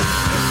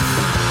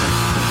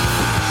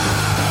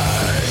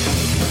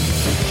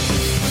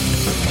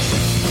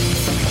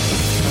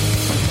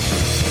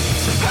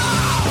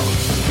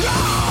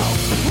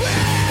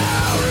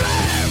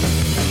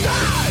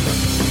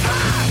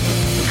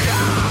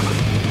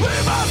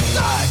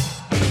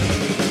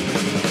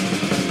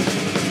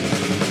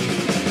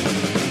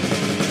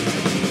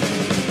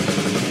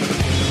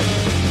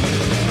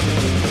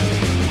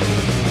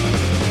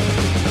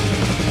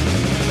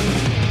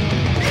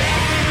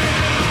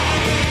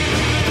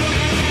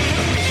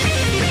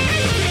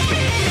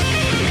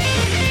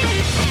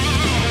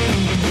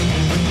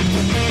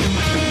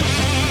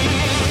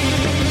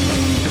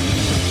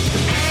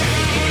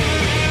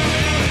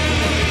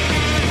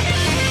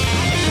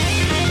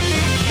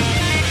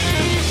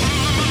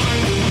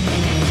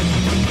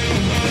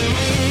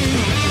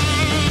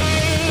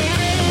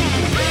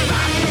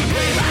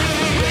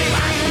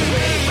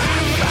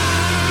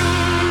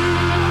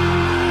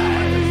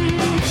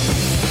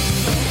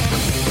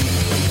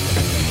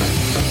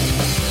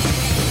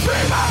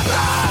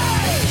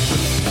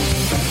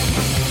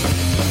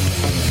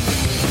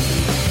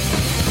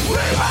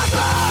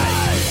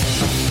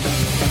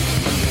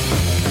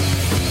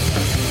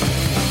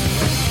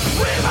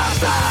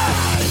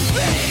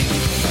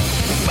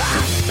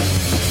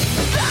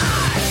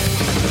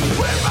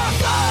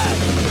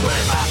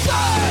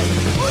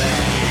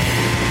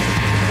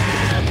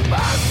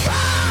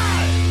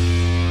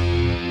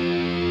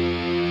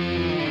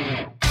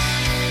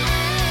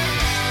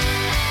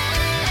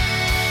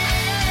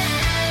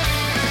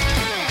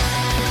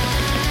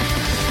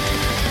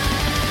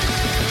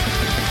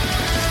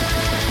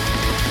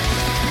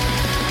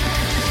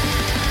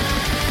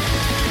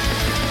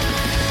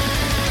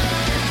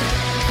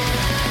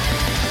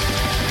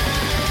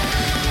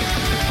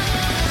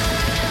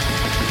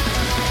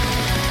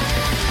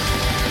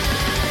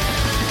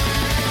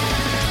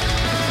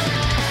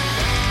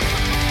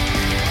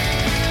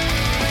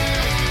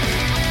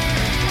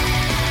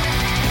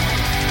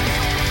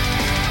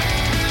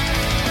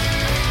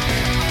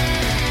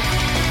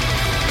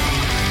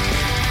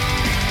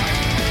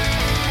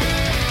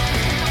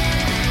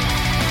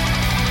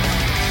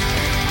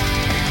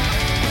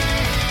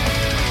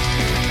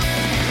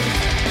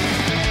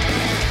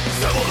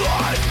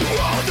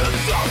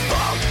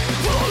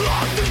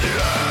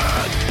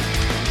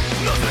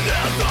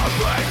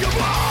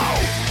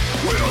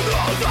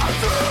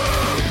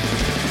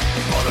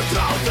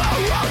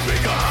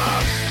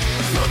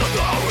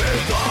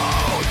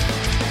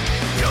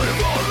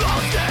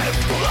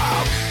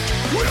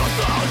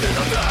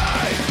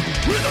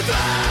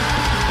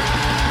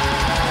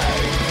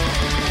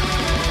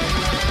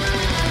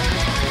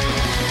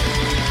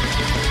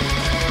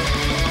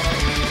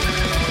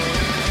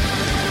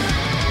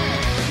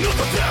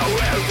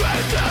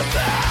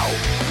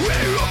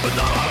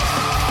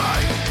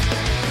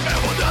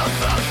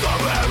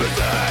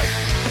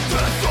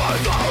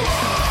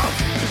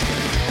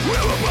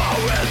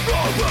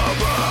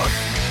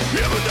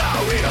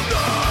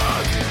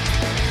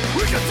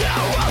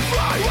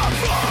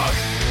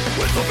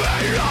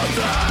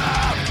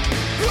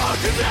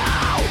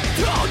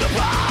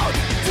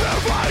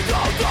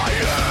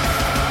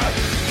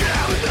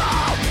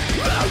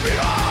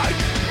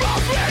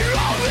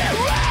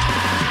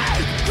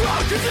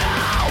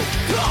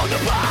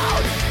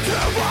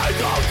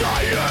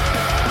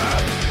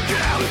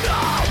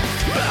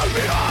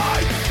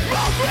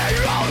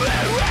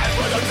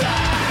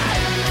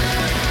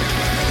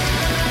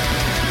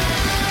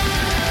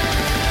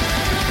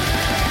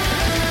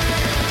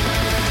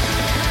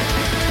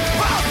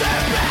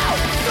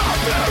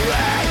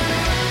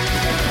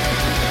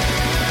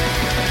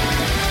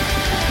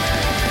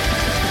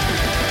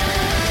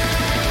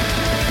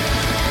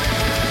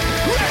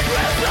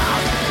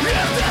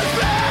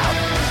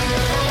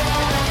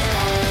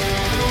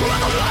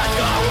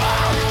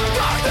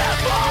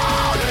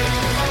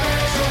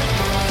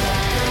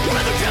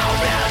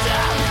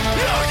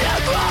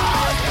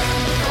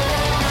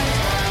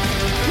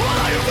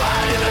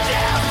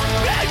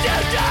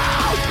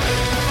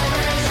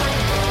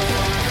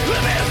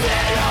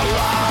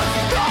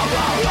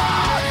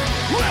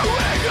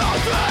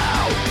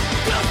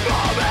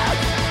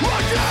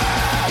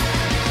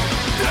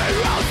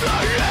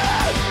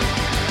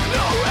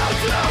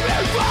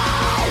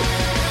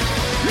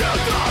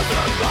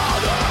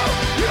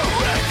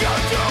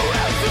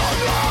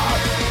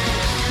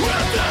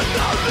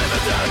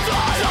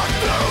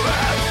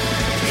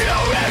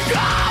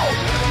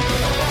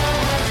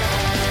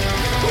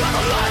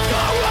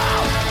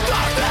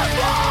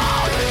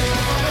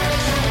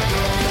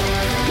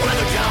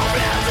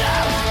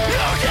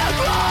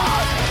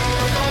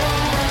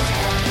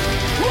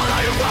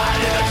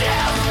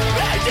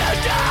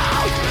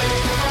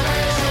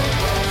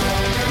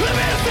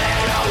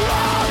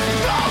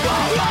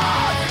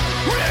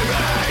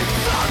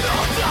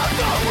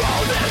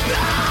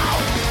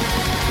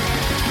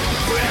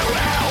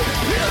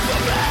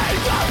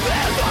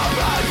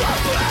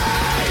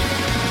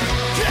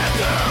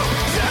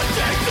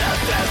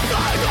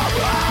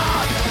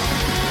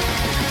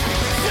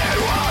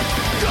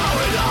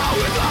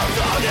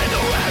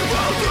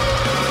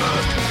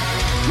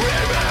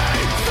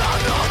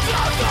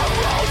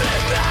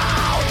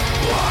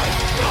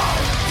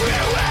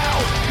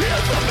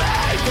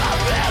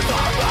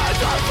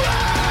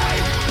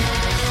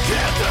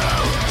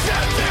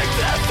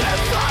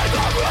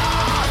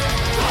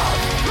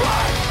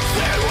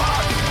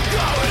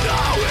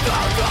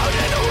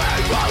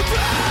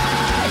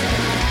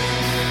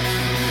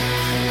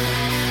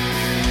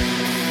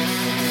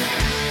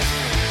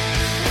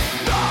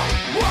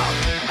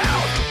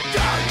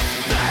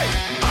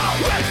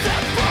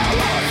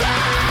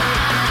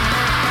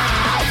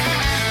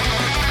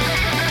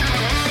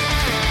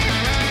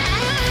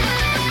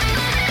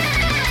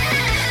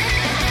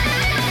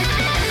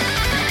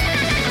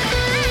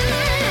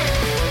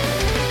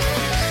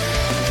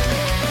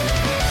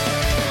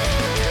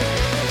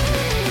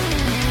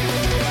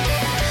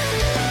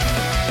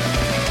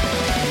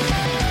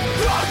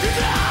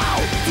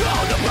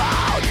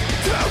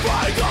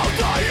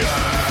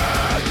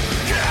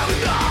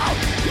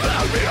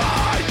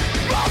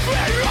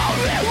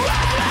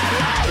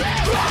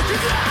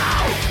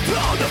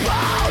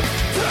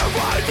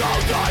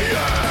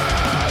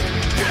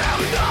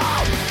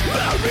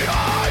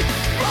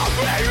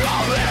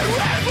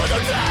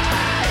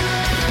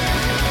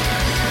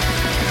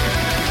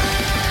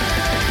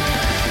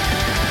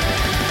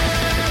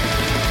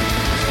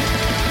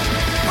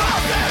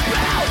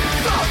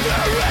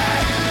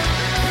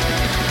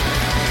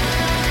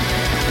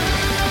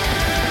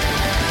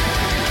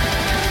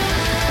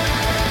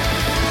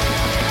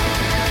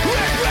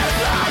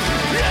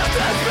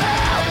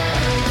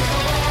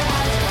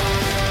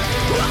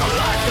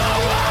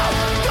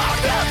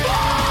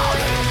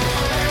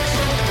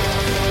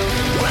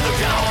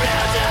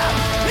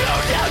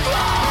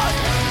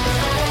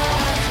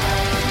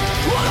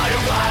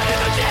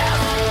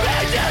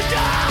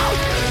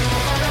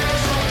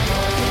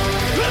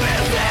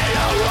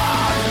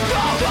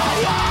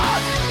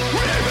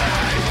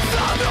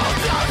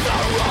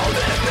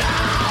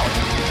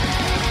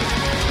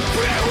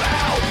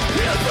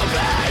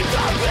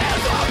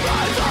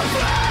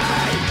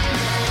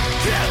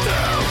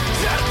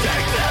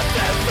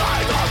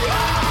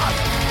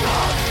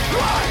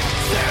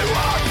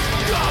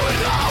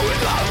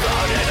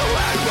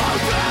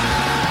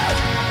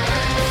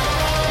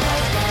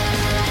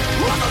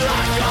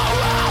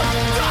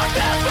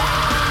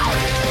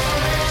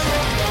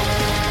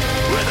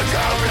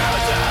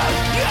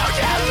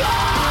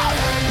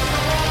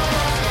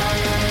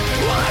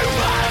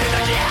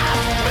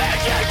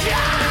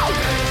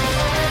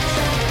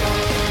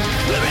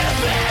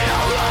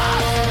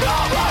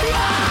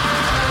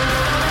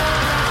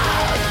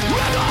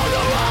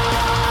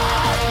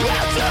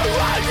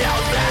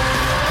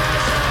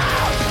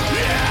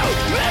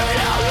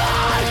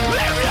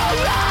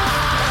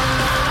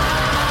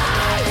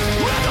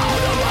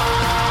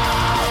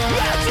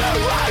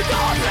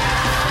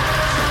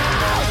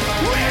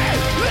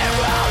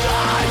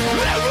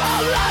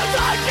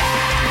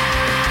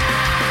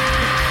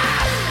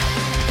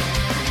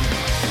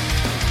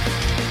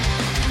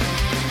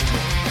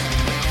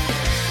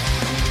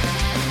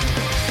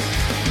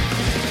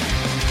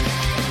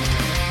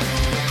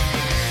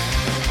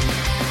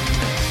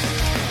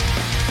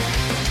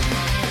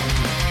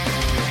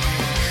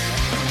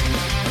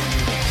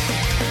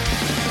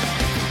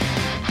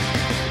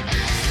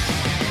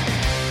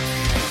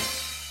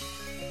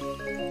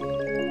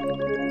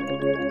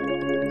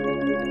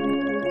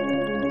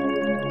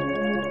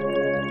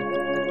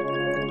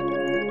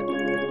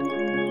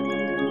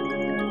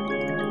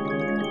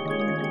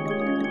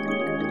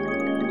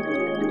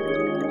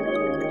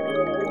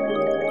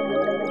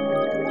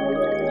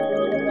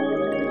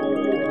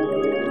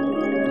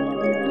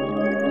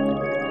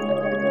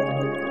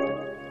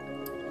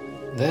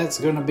that's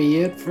going to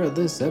be it for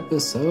this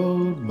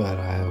episode, but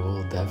I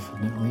will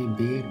definitely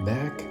be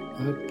back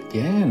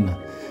again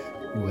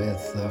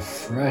with a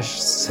fresh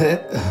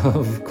set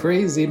of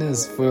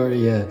craziness for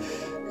you.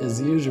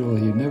 As usual,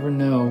 you never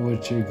know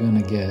what you're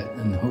going to get,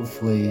 and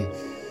hopefully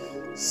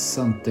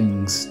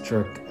something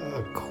struck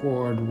a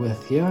chord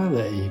with you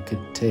that you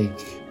could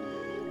take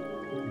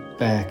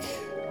back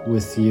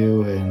with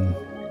you and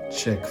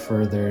check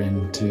further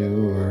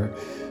into or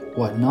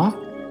whatnot.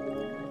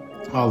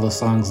 All the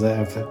songs that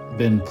have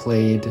been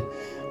played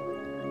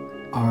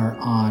are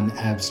on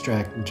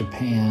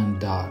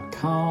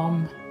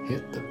abstractjapan.com.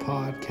 Hit the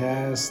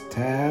podcast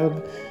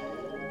tab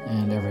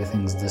and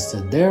everything's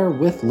listed there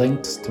with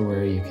links to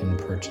where you can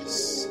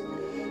purchase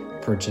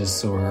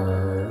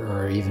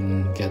or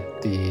even get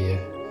the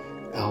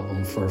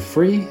album for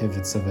free if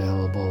it's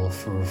available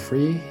for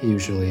free,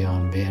 usually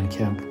on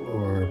Bandcamp,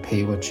 or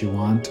pay what you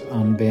want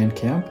on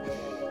Bandcamp.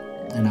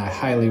 And I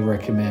highly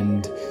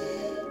recommend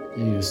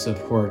you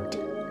support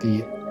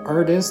the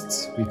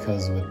artists,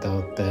 because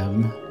without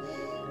them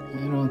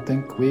I don't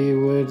think we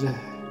would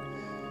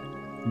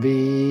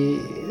be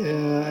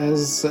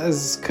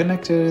as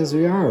connected as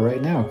we are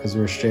right now, because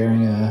we're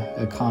sharing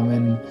a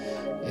common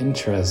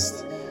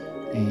interest,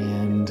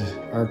 and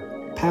our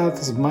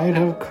paths might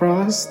have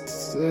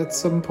crossed at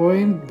some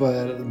point,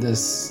 but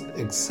this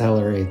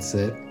accelerates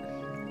it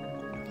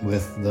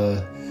with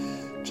the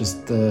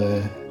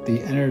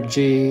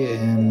energy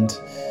and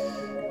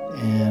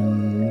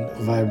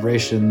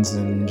vibrations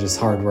and just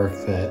hard work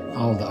that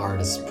all the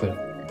artists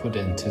put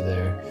into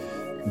their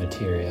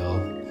material.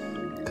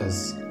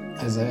 Because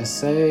as I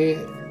say,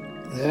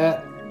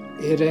 that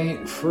it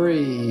ain't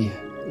free.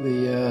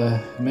 The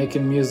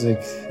making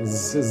music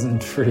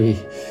isn't free.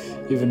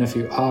 Even if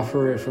you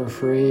offer it for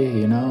free,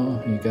 you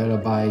gotta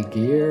buy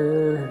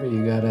gear,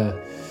 you gotta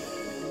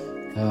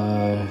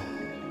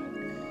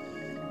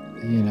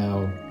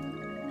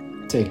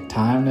take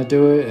time to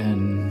do it,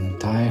 and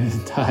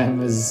time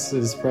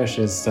is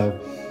precious. So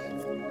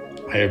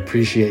I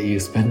appreciate you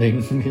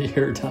spending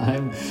your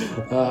time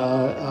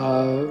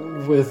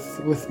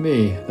with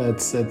me.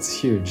 That's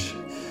huge.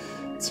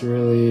 It's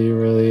really,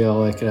 really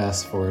all I could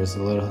ask for is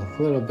a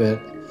little bit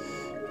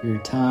of your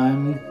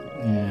time,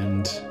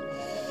 and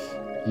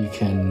you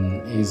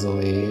can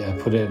easily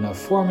put it in a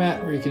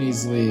format where you can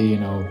easily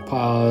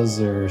pause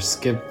or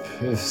skip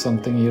if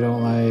something you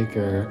don't like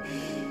or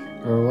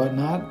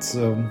whatnot.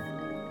 So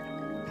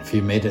if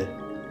you made it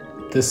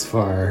this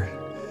far,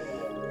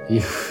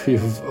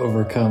 you've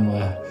overcome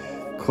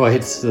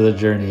quite the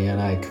journey,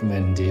 and I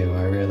commend you.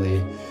 I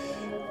really,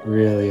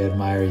 really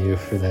admire you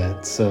for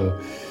that. So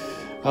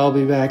I'll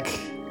be back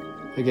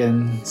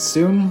again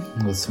soon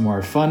with some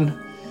more fun,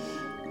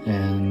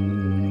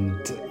 and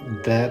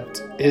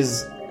that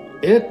is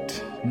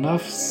it.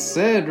 Enough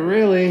said,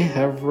 really.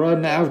 I've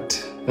run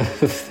out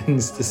of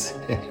things to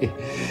say.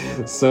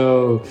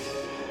 So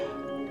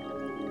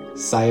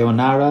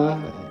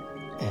sayonara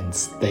and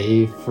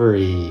stay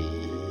free.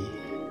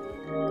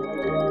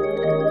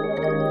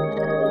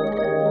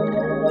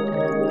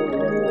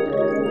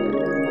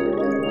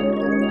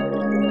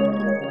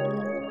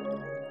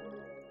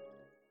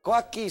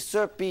 Kwaki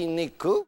Serpi Niku.